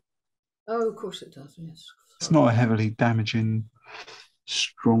 It's not a. Oh, of course it does. Yes. It's not a heavily damaging,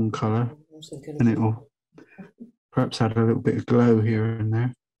 strong colour, and it'll perhaps add a little bit of glow here and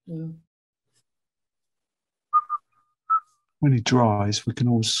there. Yeah. When it dries, we can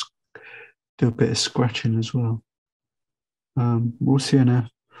always do a bit of scratching as well. Raw sienna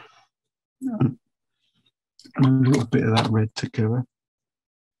and a little bit of that red together.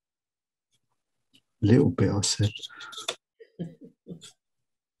 A little bit, I said.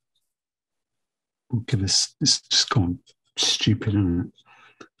 Will give us. It's just gone stupid, isn't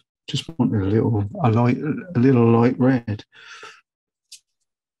it? Just want a little light red.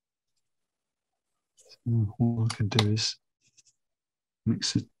 So all I can do is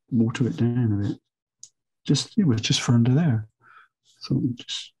mix it, water it down a bit. Just for under there. So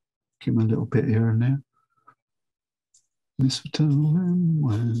just give them a little bit here and there. Mistletoe and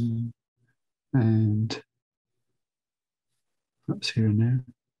wine, and perhaps here and there.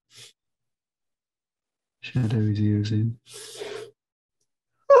 Shadow his ears in.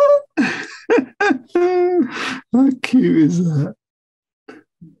 How cute is that?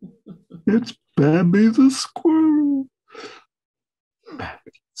 It's Bambi the squirrel. Bambi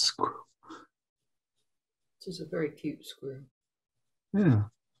the squirrel. It is a very cute squirrel. Yeah.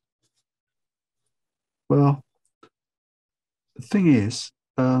 Well, the thing is,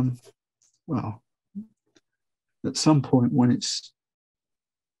 well, at some point when it's,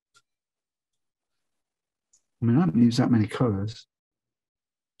 I mean, I haven't used that many colours.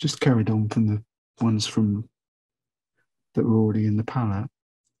 Just carried on from the ones from that were already in the palette.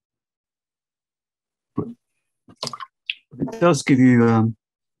 But it does give you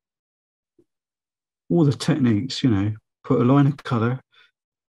all the techniques, you know, put a line of colour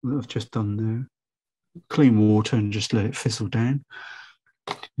that I've just done there, clean water and just let it fizzle down.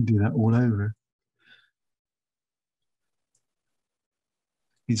 You can do that all over.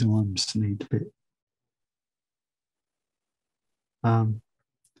 These arms need a bit.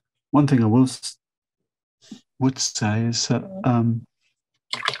 One thing I would say is that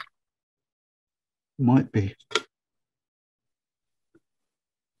might be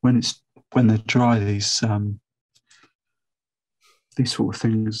when they're dry, these sort of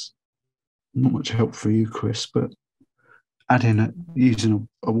things, not much help for you, Chris, but using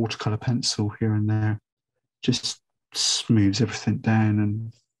a watercolour pencil here and there just smooths everything down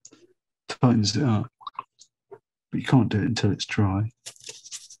and tightens it up. But you can't do it until it's dry.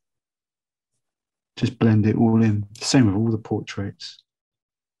 Just blend it all in. Same with all the portraits.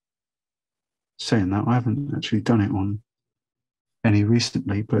 Saying that, I haven't actually done it on any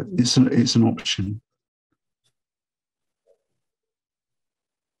recently, but it's an option.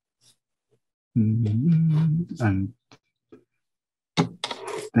 And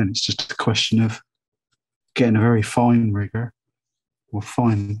then it's just a question of getting a very fine rigger or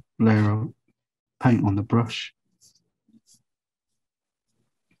fine layer of paint on the brush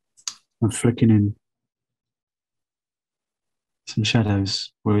and flicking in some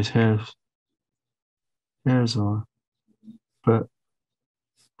shadows where his hairs are. But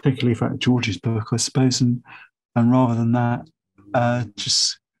take a leaf out of George's book, I suppose, and rather than that,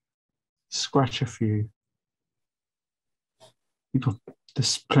 just scratch a few.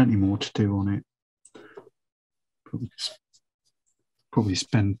 There's plenty more to do on it. Probably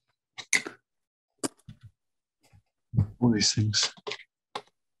spend all these things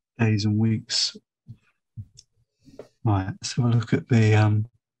days and weeks. Right, let's have a look at the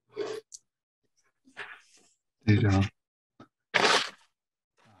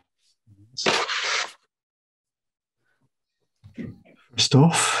first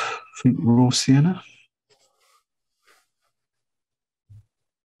off, I think raw sienna.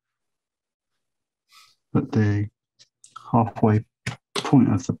 At the halfway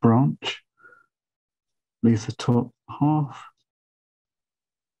point of the branch, leave the top half.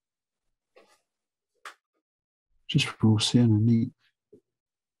 Just raw sienna, neat.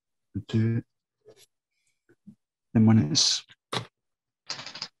 Do it. Then when it's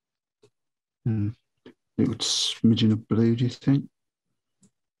a little smidgen of blue, do you think?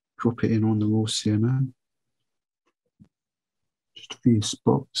 Drop it in on the raw sienna. Just a few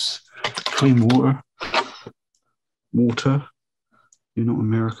spots. Clean water. Water. You're not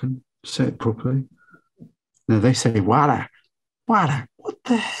American. Say it properly. No, they say water. Water. What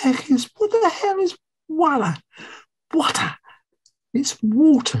the hell is water? Water. It's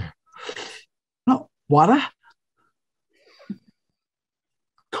water. Not water.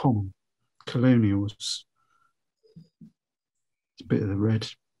 Common. Colonials. It's a bit of the red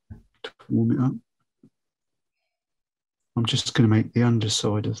to warm it up. I'm just going to make the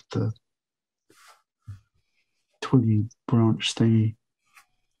underside of the twiggy branch thingy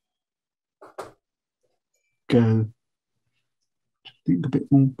go. I think a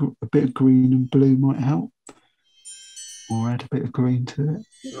bit of green and blue might help, or add a bit of green to it.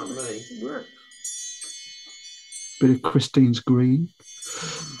 Not me. Works. Bit of Christine's green.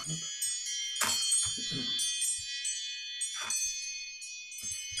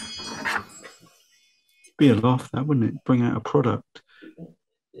 Be a laugh, that, wouldn't it? Bring out a product.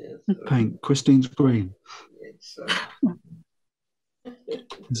 Yes. Paint Christine's green. It's,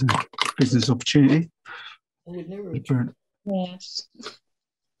 There's a business opportunity. I would never. Yes.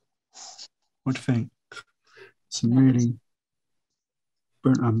 What do you think? Some really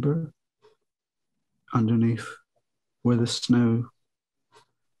burnt umber underneath where the snow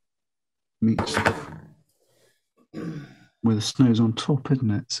meets, where the snow's on top,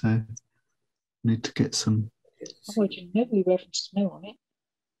 isn't it? So I need to get some. Oh, I didn't know we were having snow on it.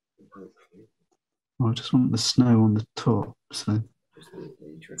 I just want the snow on the top. So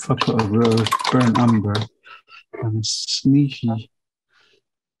if I put a row of burnt umber and a sneaky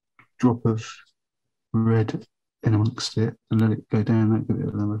drop of red in amongst it and let it go down, that give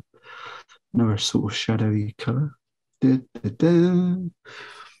it another sort of shadowy colour. Can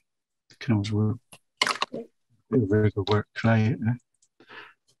always work. Very good work clay.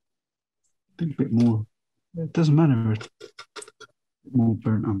 A bit more. It doesn't matter. More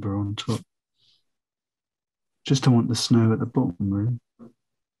burnt umber on top. Just don't want the snow at the bottom, really.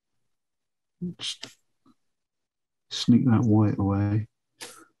 Just sneak that white away.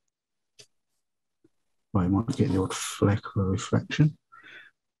 Well, you might get the odd fleck of a reflection.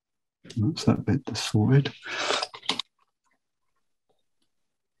 That's that bit sorted.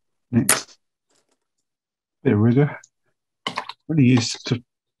 Next, bit of rigor. Only used to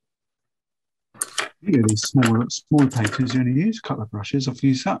these small papers. You only use a couple of brushes. I've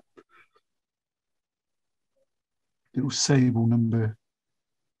used that little sable number. It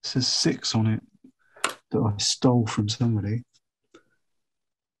says 6 on it that I stole from somebody.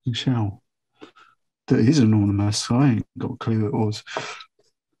 Michelle. That is anonymous. I ain't got a clue who it was.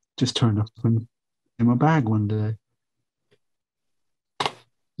 Just turned up in my bag one day.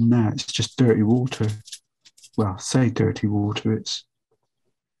 Now it's just dirty water. Well, say dirty water. It's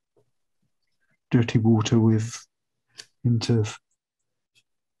dirty water with into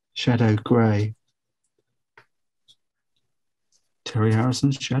shadow grey. Terry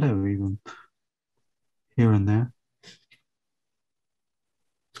Harrison's shadow, even here and there.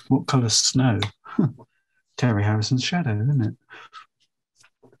 What colour's snow? Terry Harrison's shadow, isn't it?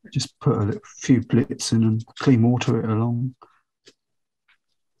 Just put a few blits in and clean water it along.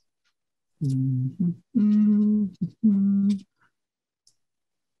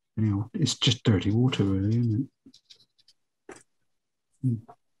 Anyway, it's just dirty water, really, isn't it?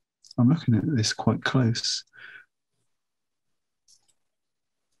 I'm looking at this quite close.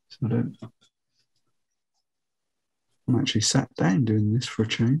 So I'm actually sat down doing this for a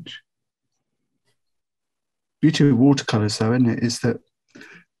change. Beauty of watercolours, though, isn't it, is that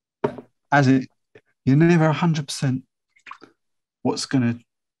you're never 100% what's going to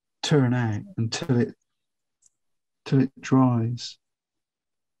turn out until it dries.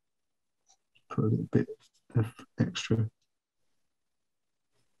 Put a little bit of extra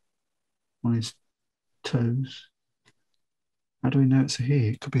on his toes. How do we know it's a he?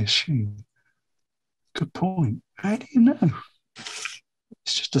 It could be a she. Good point. How do you know? It's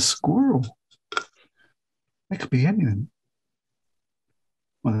just a squirrel. It could be anything.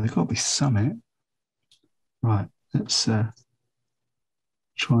 Well, there's got to be something. Right, let's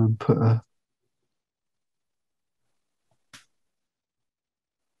try and put a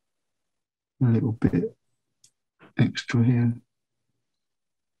little bit extra here.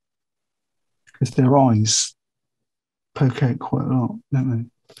 Because their eyes poke out quite a lot, don't they?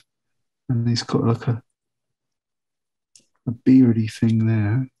 And he's got like a beardy thing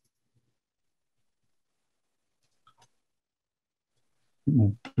there.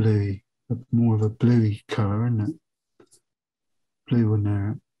 More bluey, more of a bluey colour, isn't it? Blue and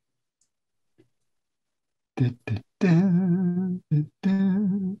there.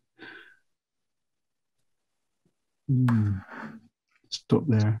 Stop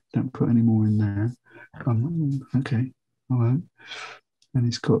there. Don't put any more in there. Okay, all right. And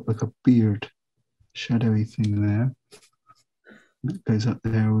he's got like a beard, shadowy thing there. That goes up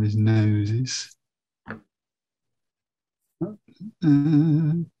there where his nose is.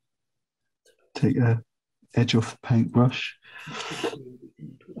 Take a edge off the paintbrush.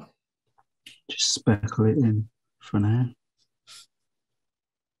 Just speckle it in for now.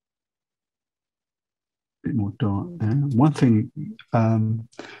 bit more dark there. One thing,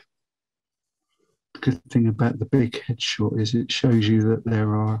 good thing about the big headshot is it shows you that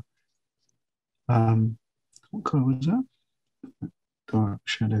there are, what colour was that? Dark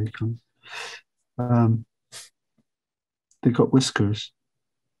shadow colour. They got whiskers,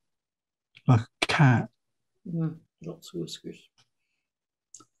 like a cat. Lots of whiskers.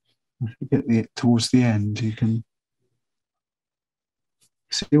 If you get towards the end, you can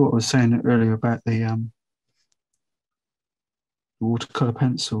see what I was saying earlier about the watercolor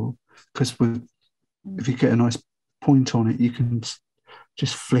pencil, because if you get a nice point on it, you can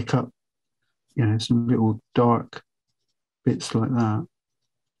just flick up, some little dark bits like that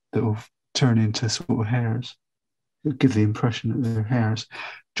will turn into sort of hairs. It'll give the impression that they're hairs.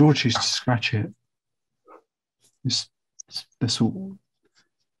 George used to scratch it.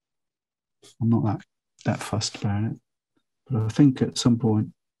 I'm not that fussed about it, but I think at some point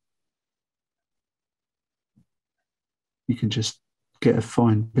you can just get a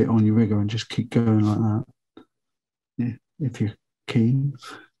fine bit on your rigger and just keep going like that. Yeah, if you're keen.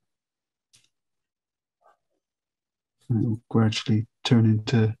 And it'll gradually turn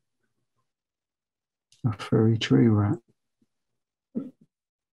into a furry tree rat.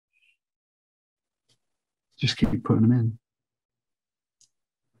 Just keep putting them in.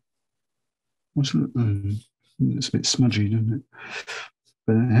 It's a bit smudgy, doesn't it?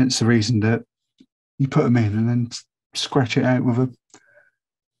 But hence the reason that you put them in and then scratch it out with a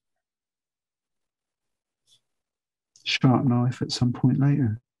sharp knife at some point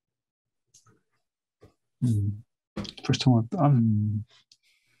later. First time I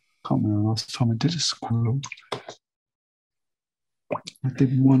can't remember the last time I did a squirrel. I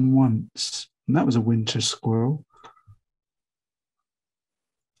did one once, and that was a winter squirrel.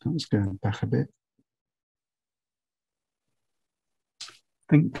 That was going back a bit. I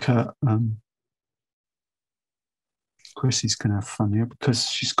think Chrissy's going to have fun here because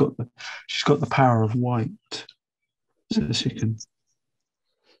she's got the power of white, so she can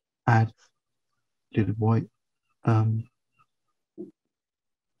add little white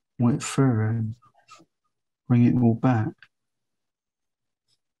fur and bring it all back.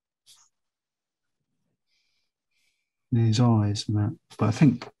 In his eyes and that, but I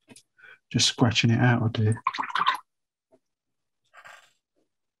think just scratching it out will do.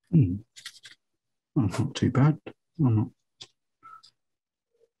 Oh, not too bad. I'm not.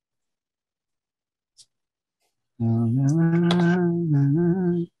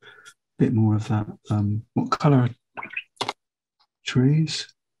 Bit more of that. What colour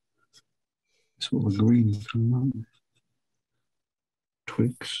trees? Sort of a green colour, aren't they?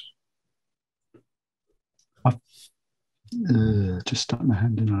 Twigs. I've just stuck my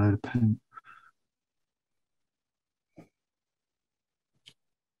hand in a load of paint.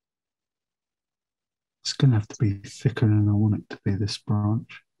 It's going to have to be thicker than I want it to be, this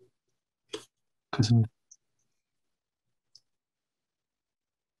branch, because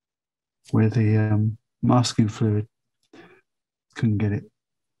where the masking fluid couldn't get it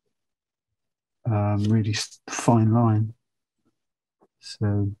really fine line.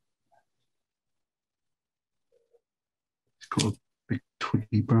 So it's got a big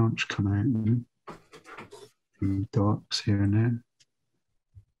twiggy branch coming out, and darks here and there.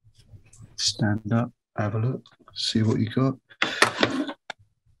 Stand up, have a look, see what you got.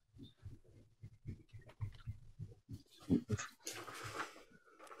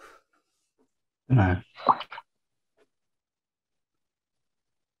 No.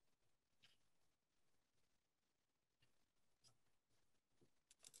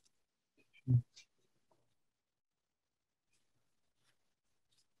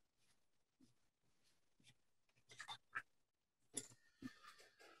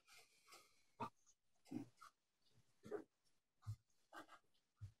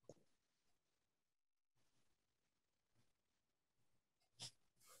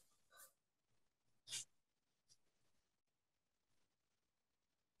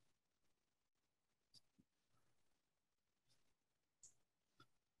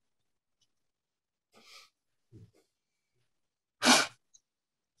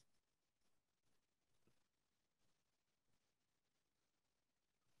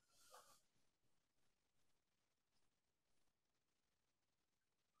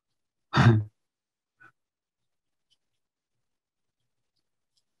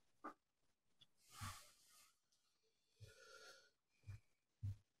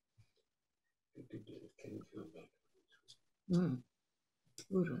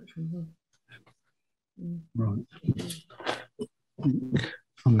 Good, actually. Right.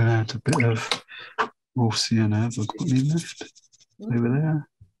 I'm going to add a bit of raw sienna. Have I got any left over there?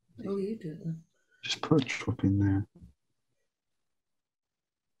 Oh, you do it then. Just put a drop in there.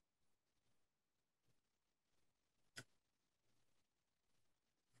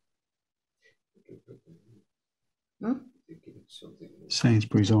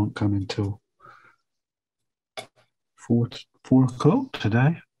 Sainsbury's aren't coming till 4 o'clock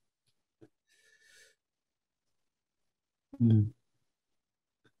today.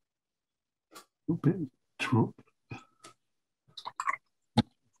 A bit drop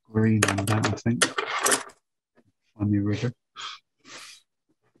green on that, I think. On the rigger.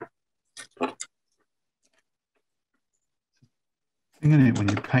 Thing in it when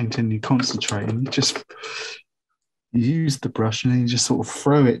you're painting, you're concentrating, you use the brush and then you just sort of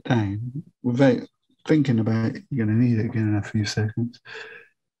throw it down without thinking about it. You're going to need it again in a few seconds.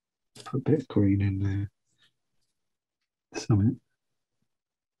 Put a bit of green in there. Something.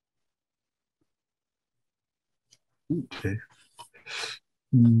 Okay.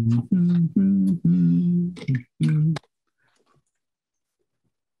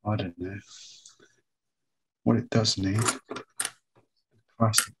 I don't know what it does need.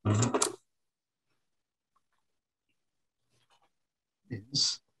 Plastic one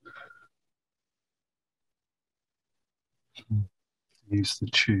is use the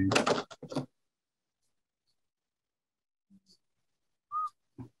tube.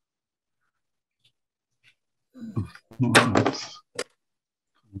 Not enough.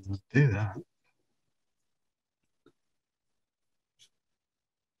 I'll do that.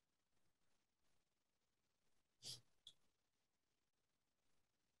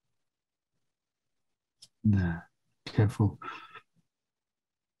 Nah, careful.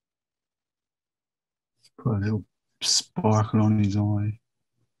 Put a little sparkle on his eye.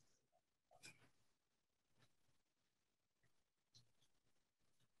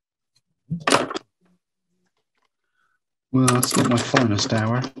 Well, that's not my finest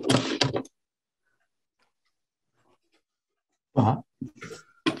hour. But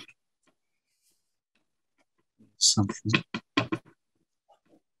something.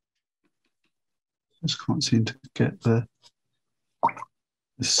 Just can't seem to get the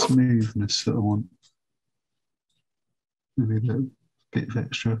smoothness that I want. Maybe a little bit of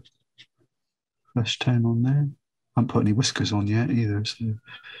extra flesh tone on there. I haven't put any whiskers on yet either, so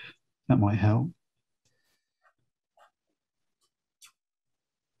that might help.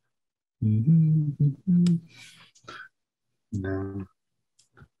 No.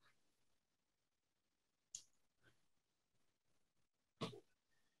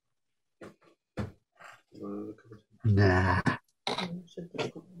 Nah. I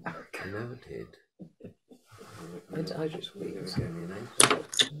never did. I just wait and see. I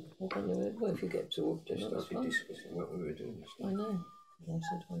don't know. Well, if you get absorbed, just discussing what we were doing. I know. I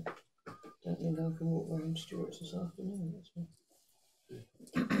said I don't think I can walk around Stuart's this afternoon.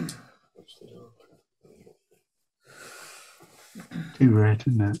 What's the dark? Too red,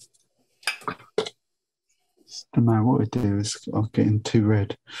 isn't it? No matter what I do, I'm getting too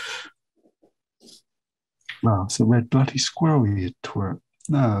red. Well, it's a red bloody squirrel, you twerp.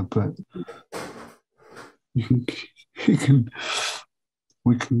 No, but we can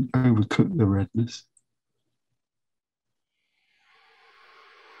overcook the redness.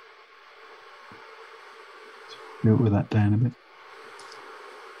 Filter that down a bit.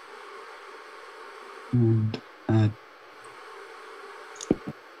 And add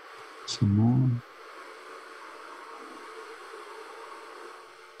some more.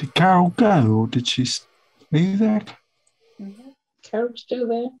 Did Carol go, or did she? Are you there? Mm-hmm. Carol's still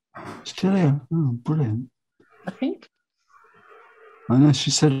there. Still here? Oh, brilliant. I think. I know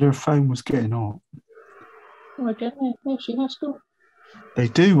she said her phone was getting hot. Oh, I don't know. Yeah, she has got. They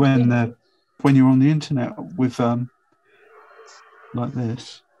do when you're on the internet with like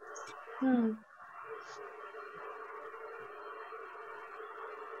this. Hmm.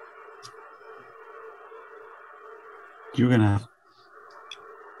 You're gonna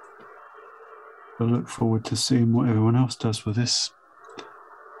look forward to seeing what everyone else does with this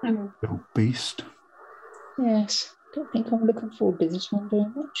little beast. Yes, don't think I'm looking forward to this one very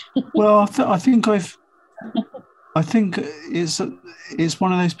much. Well, I think it's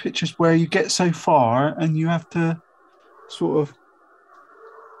one of those pictures where you get so far and you have to sort of,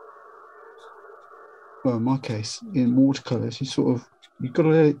 well, in my case, in watercolours, you've got to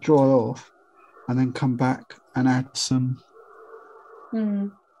let it dry off and then come back and add some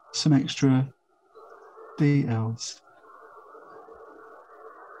extra details.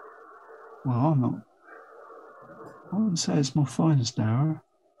 Well, I wouldn't say it's my finest hour,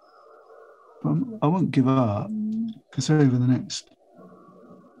 but I won't give up, because over the next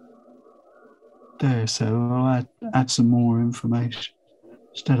day or so I'll add some more information.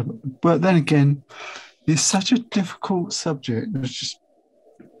 instead of. But then again, it's such a difficult subject. It's just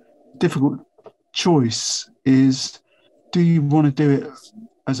difficult choice. Is do you want to do it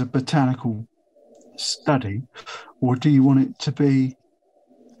as a botanical study, or do you want it to be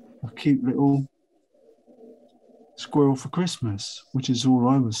a cute little squirrel for Christmas, which is all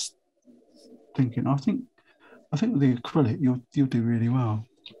I was thinking. I think with the acrylic you'll do really well.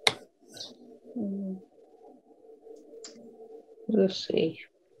 We'll see.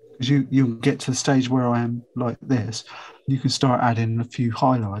 Because you'll get to the stage where I am like this, you can start adding a few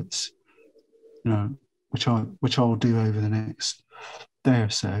highlights, which I'll do over the next day or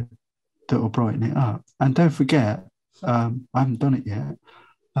so, that will brighten it up. And don't forget, I haven't done it yet.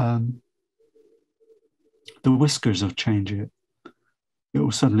 The whiskers will change it. It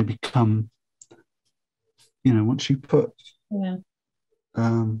will suddenly become, once you put,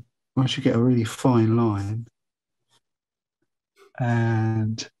 once you get a really fine line,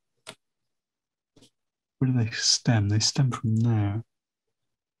 and where do they stem? They stem from there.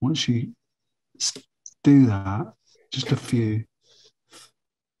 Once you do that, just a few,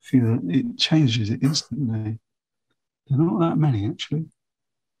 it changes it instantly. They're not that many, actually.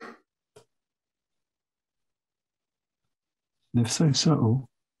 They're so subtle.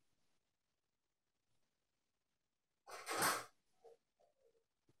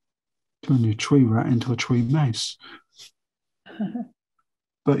 Turn your tree rat into a tree mouse.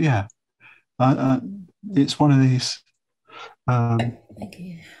 But yeah, it's one of these. Thank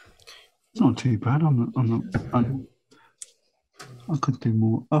you. It's not too bad. I could do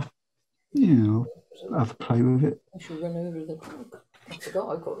more. Have a play with it. I should run over the clock. I forgot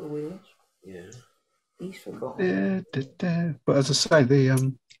I've got the wheels. Yeah. He's forgotten. Yeah. But as I say, the I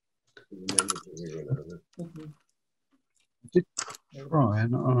did try,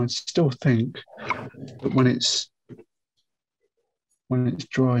 and I still think that when it's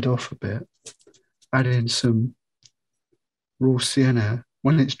dried off a bit, add in some raw sienna.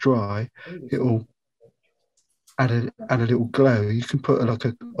 When it's dry, it'll add a little glow. You can put like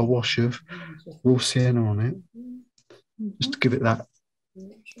a wash of raw sienna on it, just to give it that,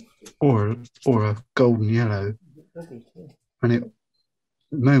 or a golden yellow. And the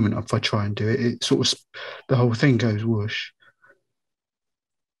moment if I try and do it, it sort of, the whole thing goes whoosh.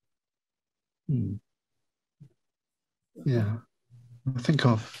 Yeah, I think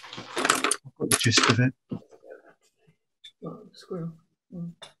I've got the gist of it. Squirrel.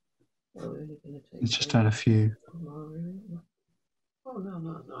 Let's just add a few. Oh,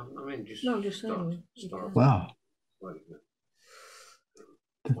 no. I mean, just saying. start. Wow.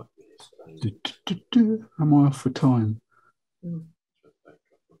 Am I off for time?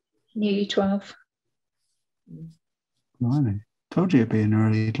 Nearly 12. Blimey. Told you it'd be an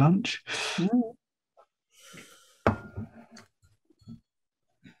early lunch.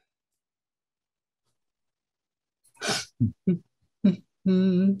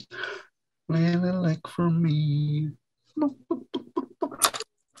 Little leg for me.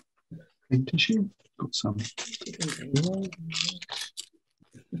 Clean tissue. Got some. It's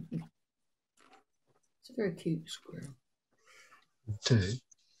a very cute squirrel. Do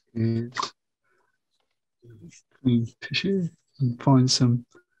is clean tissue and find some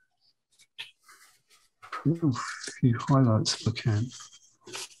little few highlights if I can.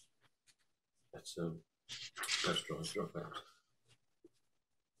 That's drop out.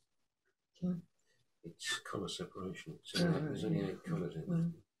 It's colour separation. So there's only 8 colours in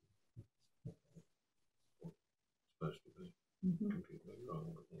there. It's supposed to be completely wrong,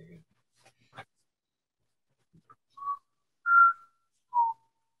 but there you go.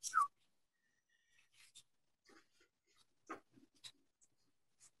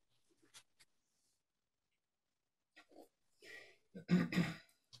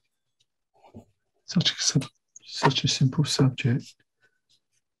 Such a simple subject.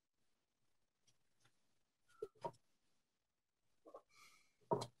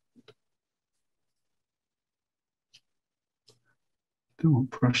 Don't want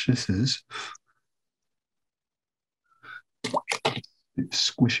brush this is.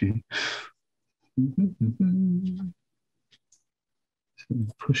 It's squishy. So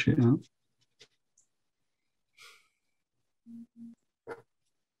push it out.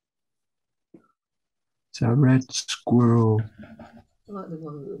 It's a red squirrel. I like the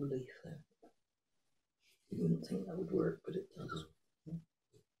one little leaf there. You wouldn't think that would work, but it does.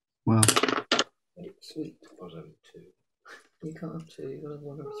 Well, it's sweet. I was having 2. You can't have 2, you've got to have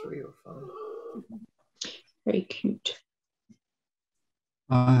 1 or 3 or 5. Very cute.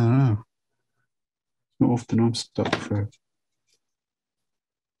 I don't know. Not often I'm stuck for.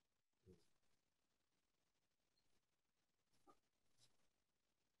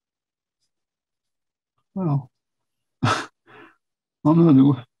 Well, I'm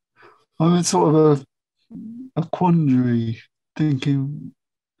in sort of a quandary, thinking,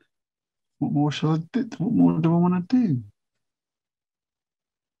 what more shall I do? What more do I want to do?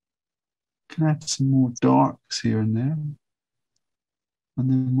 Can add some more darks here and there. And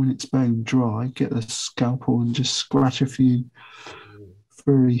then when it's bone dry, get the scalpel and just scratch a few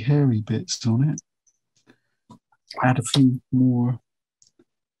furry, hairy bits on it. Add a few more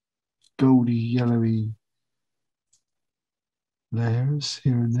goldy, yellowy layers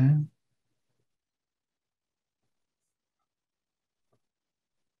here and there.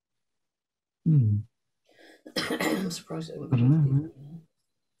 I'm surprised. I don't know.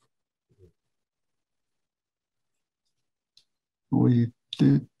 We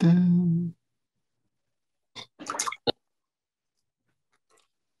did that.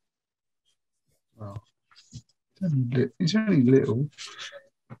 Well, it's only little.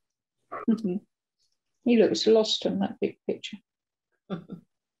 He looks lost in that big picture. It's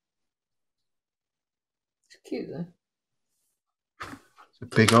cute though. It's a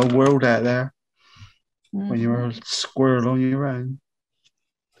big old world out there when you're a squirrel on your own.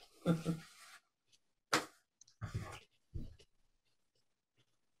 I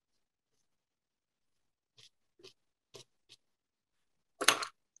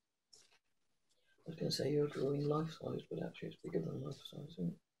was going to say you're drawing life size, but actually it's bigger than life size, isn't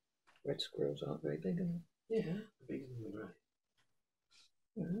it? Red squirrels aren't very big, are they? Yeah, bigger than the grey.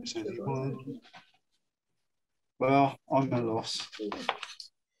 Well, I'm a loss.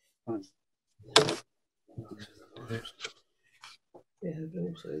 Yeah, but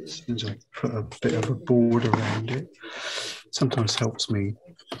also As soon as I put a bit of a board around it, sometimes helps me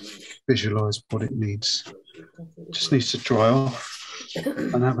visualise what it needs. It just needs to dry off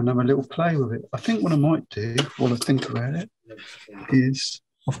and have another little play with it. I think what I might do, while I think about it, is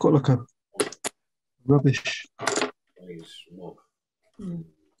I've got like a rubbish. Yeah,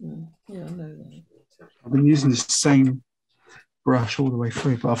 I know that. I've been using the same brush all the way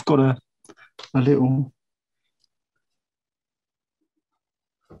through, but I've got a little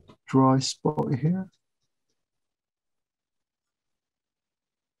dry spot here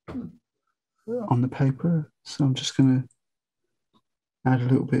on the paper, so I'm just going to add a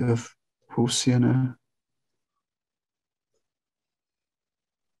little bit of raw sienna,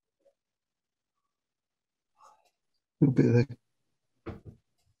 a little bit of the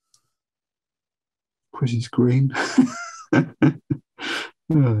Chrissy's green. Oh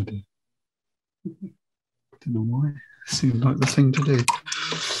dear. Don't know why. It seemed like the thing to do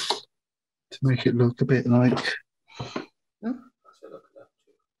to make it look a bit like. Don't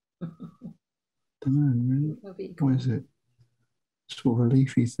know really. What is it? Sort of a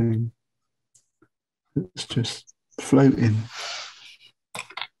leafy thing. It's just floating.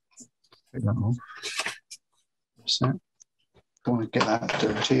 Take that off. What's that? Don't want to get that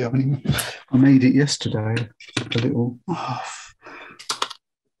dirty. I mean, I made it yesterday. A little. Oh,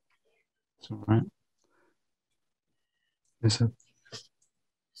 it's all right. There's a.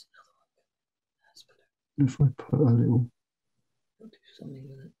 If I put a little. I'll do something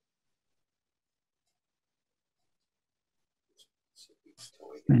with it.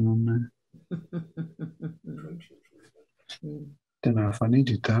 Hang on there. Don't know if I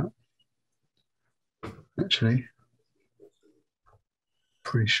needed that. Actually,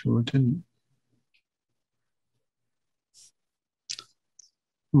 pretty sure I didn't.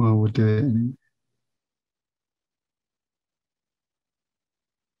 Well, we'll do it anyway.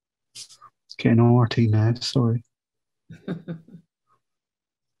 It's getting arty now, sorry.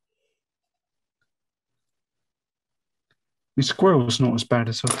 The squirrel's not as bad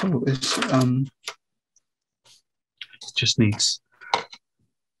as I thought. It just needs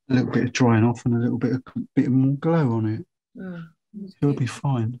a little bit of drying off and a little bit more glow on it. It'll be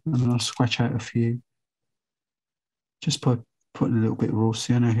fine. And then I'll scratch out a few. Just by putting a little bit of raw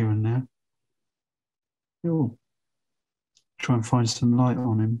sienna here and there. It'll try and find some light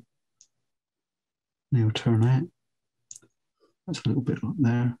on him. And he'll turn out. That's a little bit like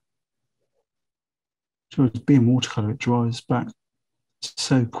there. So it's being watercolour, it dries back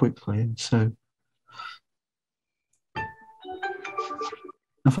so quickly, and so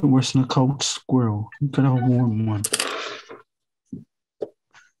nothing worse than a cold squirrel. You could have a warm one.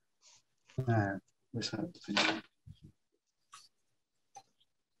 Where's that thing?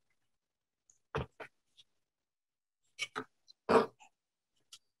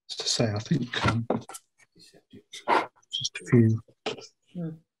 To say, I think just a few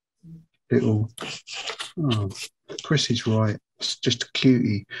little. Oh, Chris is right. It's just a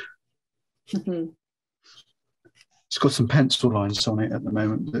cutie. It's got some pencil lines on it at the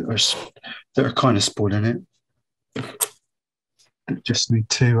moment that are kind of spoiling it. I just need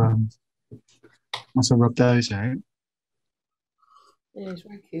to, once I rub those out. Yeah, it's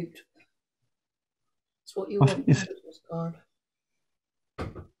very cute. It's what you want on a Christmas card.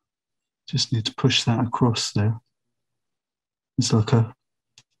 Just need to push that across there. It's like a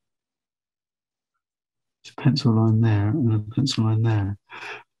pencil line there and a pencil line there.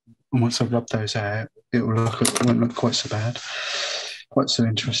 And once I rub those out, it won't look quite so bad. Quite so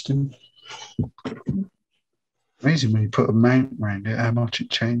interesting. Amazing when you put a mount around it, how much it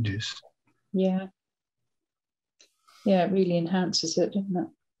changes. Yeah. Yeah, it really enhances it, doesn't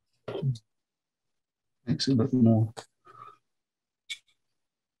it? Makes it look more.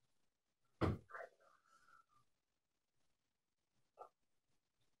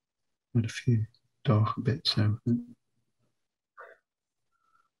 With a few darker bits over it.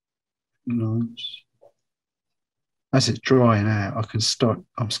 Lines. As it's drying out,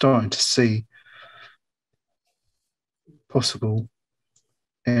 I'm starting to see possible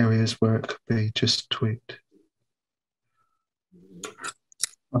areas where it could be just tweaked.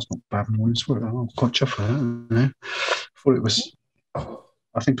 That's not bad noise. I'm quite chuffed with that. I thought it was.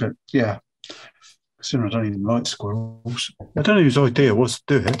 I think that, yeah. Considering I don't even like squirrels, I don't know whose idea was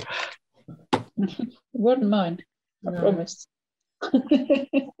to do it. It wasn't mine. I promise.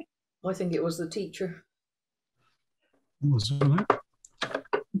 I think it was the teacher. Wasn't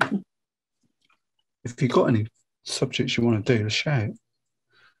it? If you've got any subjects you want to do, shout.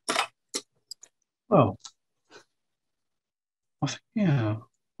 Well, I think, yeah,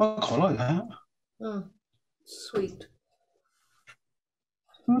 I quite like that. Oh, sweet.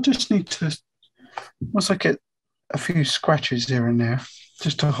 I just need to, once I get a few scratches here and there,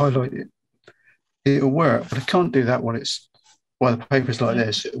 just to highlight it, it'll work. But I can't do that while the paper's like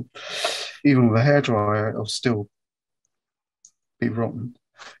this. Even with a hairdryer, it'll still be rotten.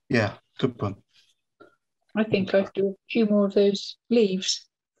 Yeah, good one. I think I'd do a few more of those leaves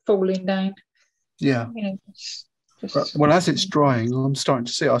falling down. Yeah. You know, just well, as it's drying, I'm starting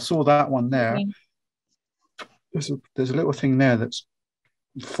to see. I saw that one there. There's a little thing there that's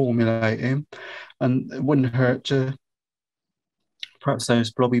formulating, and it wouldn't hurt to perhaps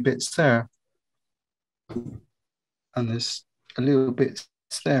those blobby bits there. And there's a little bit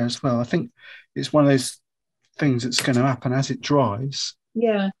there as well. I think it's one of those things that's going to happen as it dries.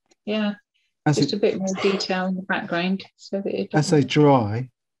 Yeah, yeah. Just a bit more detail in the background, so that it as they dry,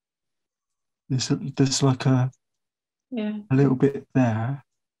 there's like a little bit there.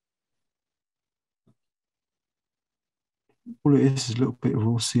 All it is a little bit of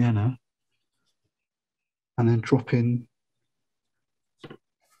raw sienna, and then drop in a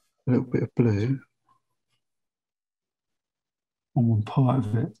little bit of blue on one part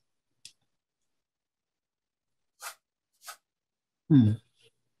of it.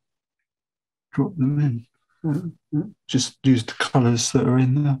 Drop them in. Just use the colours that are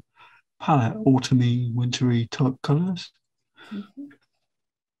in the palette, autumny, wintry type colours.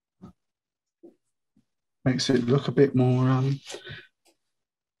 Makes it look a bit more,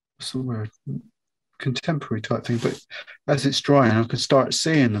 what's the word? Contemporary type thing. But as it's drying, I can start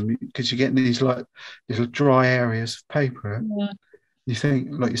seeing them because you're getting these like little dry areas of paper. Yeah. You think,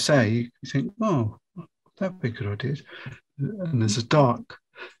 like you say, you think, oh, that'd be a good idea. And there's a dark.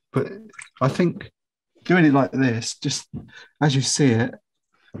 But I think doing it like this, just as you see it,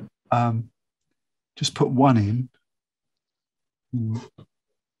 just put one in.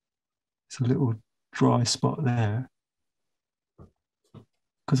 It's a little dry spot there.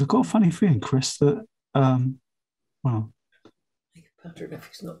 Because I've got a funny feeling, Chris, that, well, Pattern if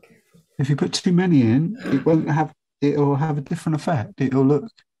he's not careful. If you put too many in, it'll have a different effect. It'll look.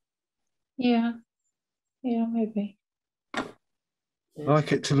 Yeah, maybe. I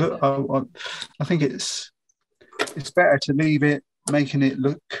like it to look. I think it's better to leave it, making it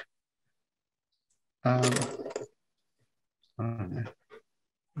look. I don't know.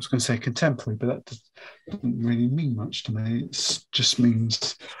 I was going to say contemporary, but that doesn't really mean much to me. It just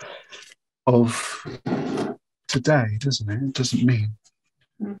means of today, doesn't it? It doesn't mean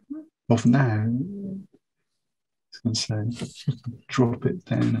of now. I was going to say, drop it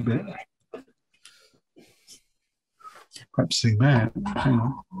down a bit. Perhaps zoom out. Hang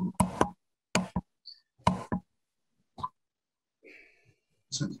on.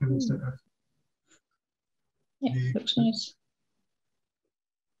 Yeah, looks nice.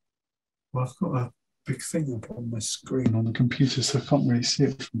 Well, I've got a big thing up on my screen on the computer, so I can't really see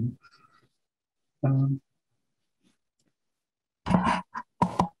it from.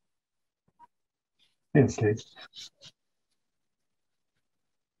 Here, please.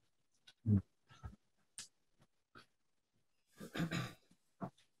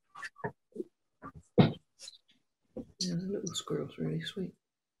 Yeah, the little squirrel's really sweet.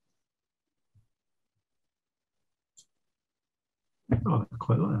 Oh, I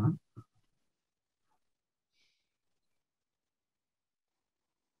quite like that.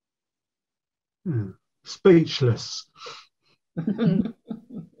 Yeah. Speechless.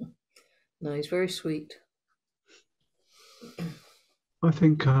 No, he's very sweet. I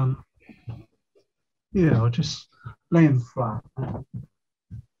think, yeah, I'll just lay him flat.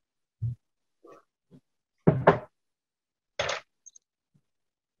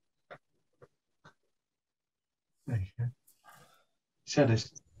 There you go. He's had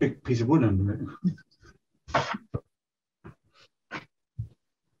this big piece of wood under it.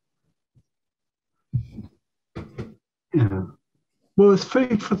 Yeah. Well, it's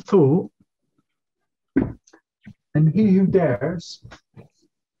food for thought. And he who dares.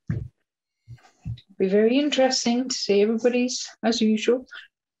 Be very interesting to see everybody's as usual.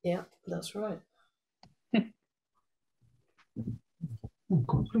 Yeah, that's right. Oh,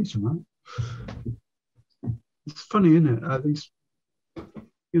 God, please, man. It's funny, isn't it? These,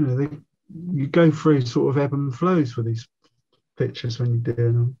 you know, you go through sort of ebb and flows with these pictures when you're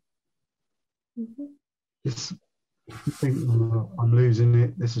doing them. It's, you think, oh, I'm losing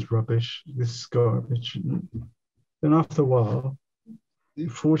it. This is rubbish. This is garbage. Then after a while,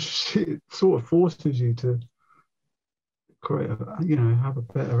 it sort of forces you to create, have a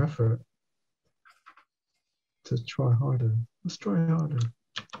better effort to try harder. Let's try harder.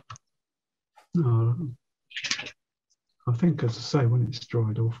 No, I think, as I say, when it's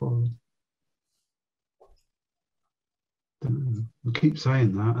dried or fallen. I keep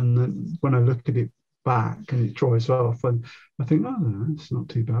saying that, and then when I look at it back and it dries off, and I think, oh no, it's not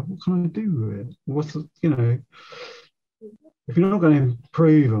too bad. What can I do with it? What's the, if you're not going to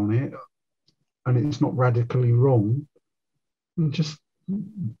improve on it and it's not radically wrong, just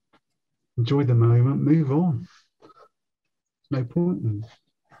enjoy the moment, move on. There's no point in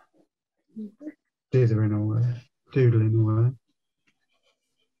dithering away, doodling away.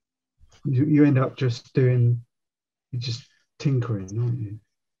 You end up just you're just tinkering, aren't you?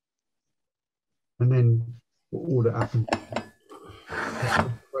 And then all that happens,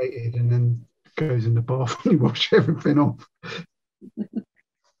 rated, and then goes in the bath and you wash everything off.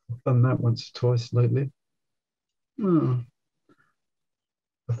 I've done that once or twice lately. Oh,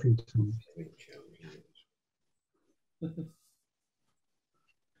 a few times.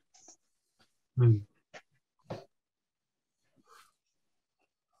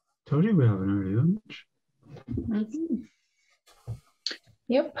 Told you we have an early lunch.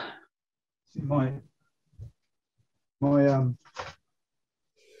 Yep. See, my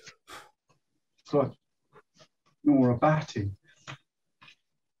it's like Nora Batty.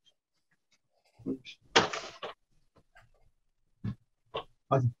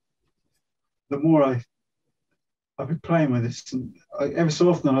 The more I've been playing with this, and every so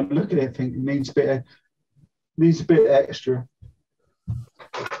often I look at it and think it needs a bit extra.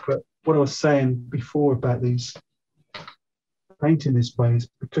 But what I was saying before about these painting this way is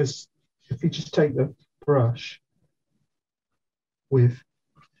because if you just take the brush it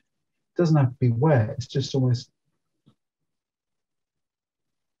doesn't have to be wet, it's just almost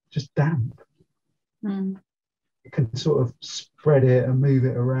just damp. You can sort of spread it and move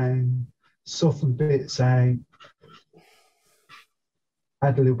it around, soften bits out,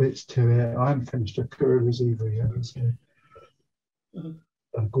 add little bits to it. I haven't finished a curves either yet, so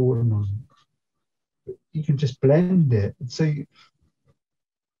a Gordon one. But you can just blend it, so you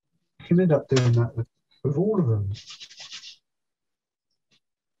can end up doing that with all of them.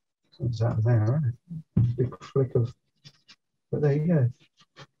 Comes out there, isn't it? Big flick of, but there you go.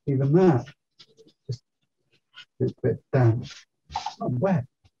 Even that, just a bit damp. It's not wet.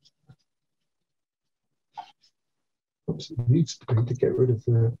 It needs to be to get rid of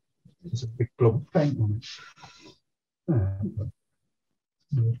there's a big blob of paint on it. A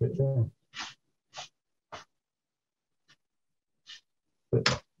little bit there.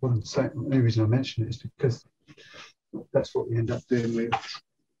 But what I'm saying, the only reason I mention it is because that's what we end up doing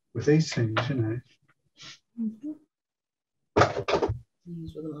with these things,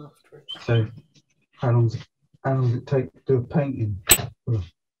 Use with them afterwards. So how long does it take to do a painting? Well,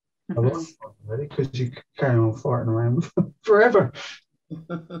 a lot of time, really, because you can carry on farting around forever.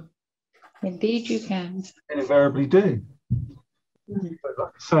 Indeed you can. Invariably do. But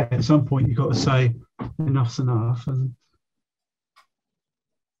like I say, at some point you've got to say enough's enough and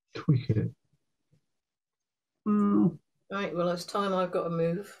tweak it. Right, well, it's time I've got to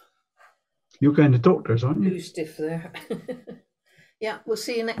move. You're going to doctors, aren't you? Too stiff there. Yeah, we'll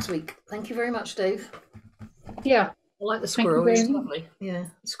see you next week. Thank you very much, Dave. Yeah, like the Thank you squirrel. very It's much. lovely. Yeah,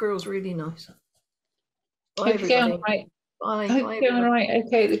 the squirrel's really nice. Bye, Hope you get on everybody. right. Bye. Hope Bye, you get on everybody. right.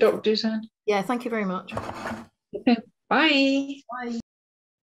 Okay, the doctor's on. Yeah, thank you very much. Bye. Bye.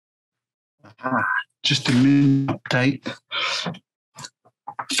 Just a minute update.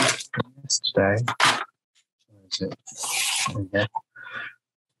 Yesterday, where is it? There we go.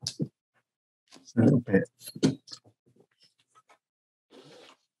 It's a little bit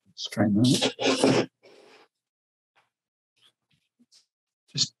straighten out.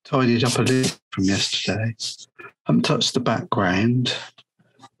 Just tidied up a little from yesterday. Haven't touched the background,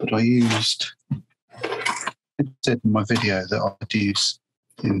 but I used. I said in my video that I'd use.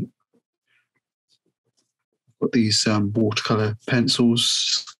 Got these watercolour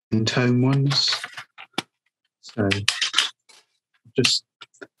pencils, in tone ones. So just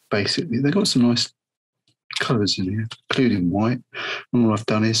basically, they've got some nice colours in here, including white. And all I've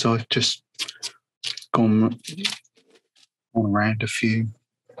done is I've just gone around a few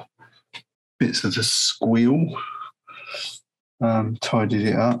bits of the squeal, tidied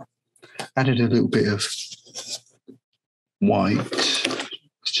it up, added a little bit of white.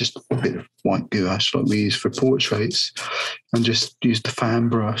 It's just a bit of white gouache like we use for portraits, and just used the fan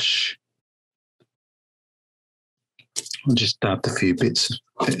brush. I just dabbed a few bits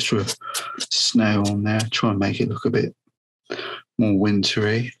of extra snow on there, try and make it look a bit more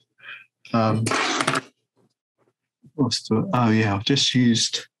wintry. I've just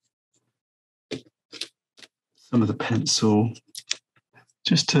used some of the pencil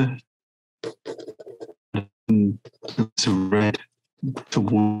just to some red to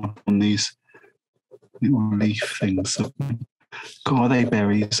warm on these little leaf things. Are they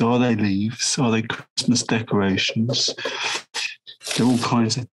berries? Are they leaves? Are they Christmas decorations? There are all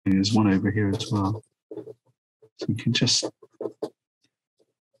kinds of things. There's one over here as well. So you can just, the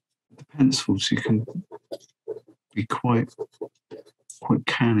pencils, you can be quite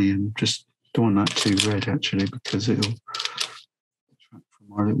canny, and just don't want that too red actually, because it'll attract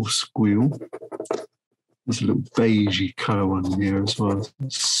from our little squeal. There's a little beigey colour one in here as well,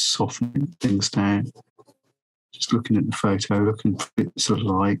 softening things down. Just looking at the photo, looking for bits of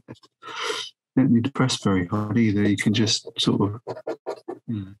light. You don't need to press very hard either. You can just sort of.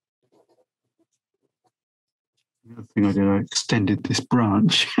 The other thing I did, I extended this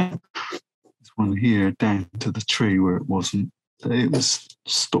branch, this one here, down to the tree where it wasn't. It was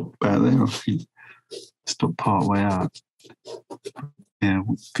stopped about there, I think. Stopped part way out. Yeah,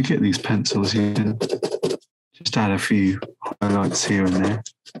 if you get these pencils, you can just add a few highlights here and there.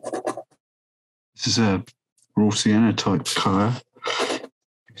 This is a raw sienna type colour.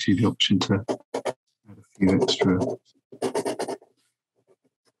 Gives you the option to add a few extra.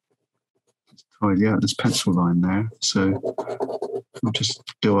 Just tidy out this pencil line there. So I'll just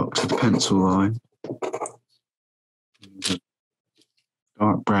go up to the pencil line. There's a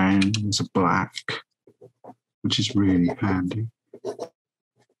dark brown, there's a black, which is really handy. Just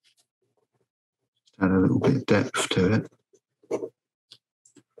add a little bit of depth to it.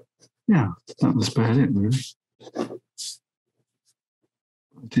 Yeah, that was about it really. I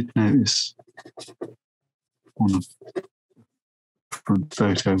did notice on the front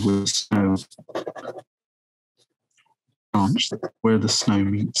photo with snow branch, where the snow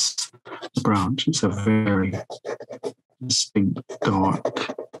meets the branch, it's a very distinct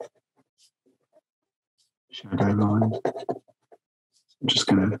dark shadow line. I'm just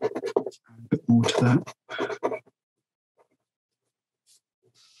going to add a bit more to that.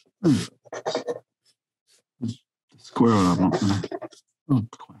 The squirrel, I'm not going to. I'm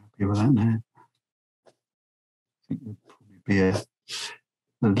quite happy with that now. I think there'll probably be a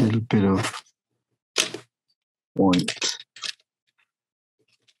little bit of white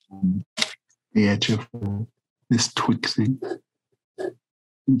on the edge of this twig thing.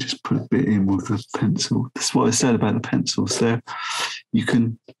 You just put a bit in with the pencil. That's what I said about the pencils there. You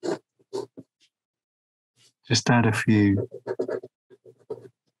can just add a few,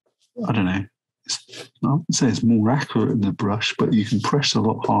 I don't know, I wouldn't say it's more accurate than the brush, but you can press a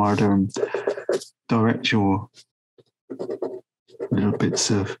lot harder and direct your little bits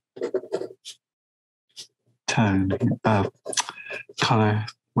of tone, colour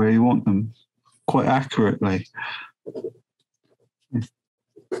where you want them quite accurately. If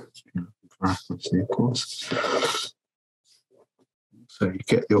you're looking for accuracy, of course. So you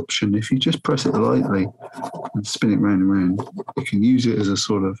get the option, if you just press it lightly and spin it round and round, you can use it as a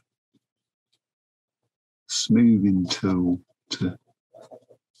sort of smoothing tool to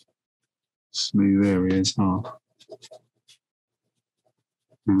smooth areas off.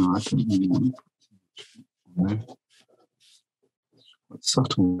 No, I don't really want to put on there. It's quite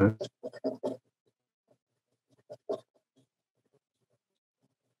subtle there.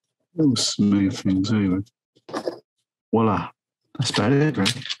 Little smooth things over. Voila. That's about it,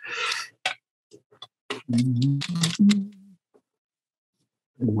 really.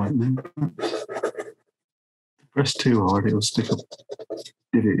 Press too hard, it'll stick up.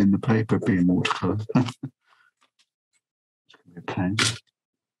 Did it in the paper being watercolour. It's going to be a pain.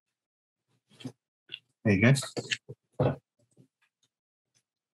 There you go.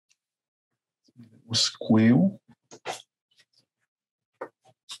 Squirrel.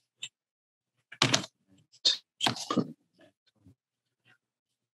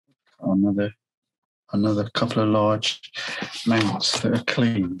 Another couple of large mounts that are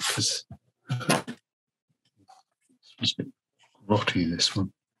clean because it's a bit rotty, this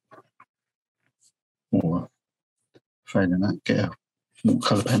one. Or failing that, get a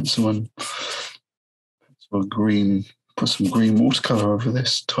watercolour pencil and green, put some green watercolour over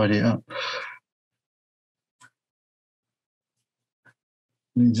this, tidy it up.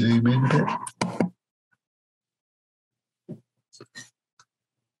 Zoom in a bit.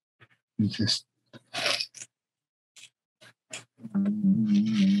 Just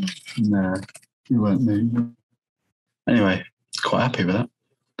no, you won't move. Anyway, quite happy with that.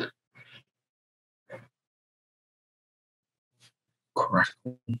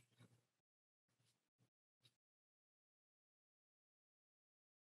 Crackle.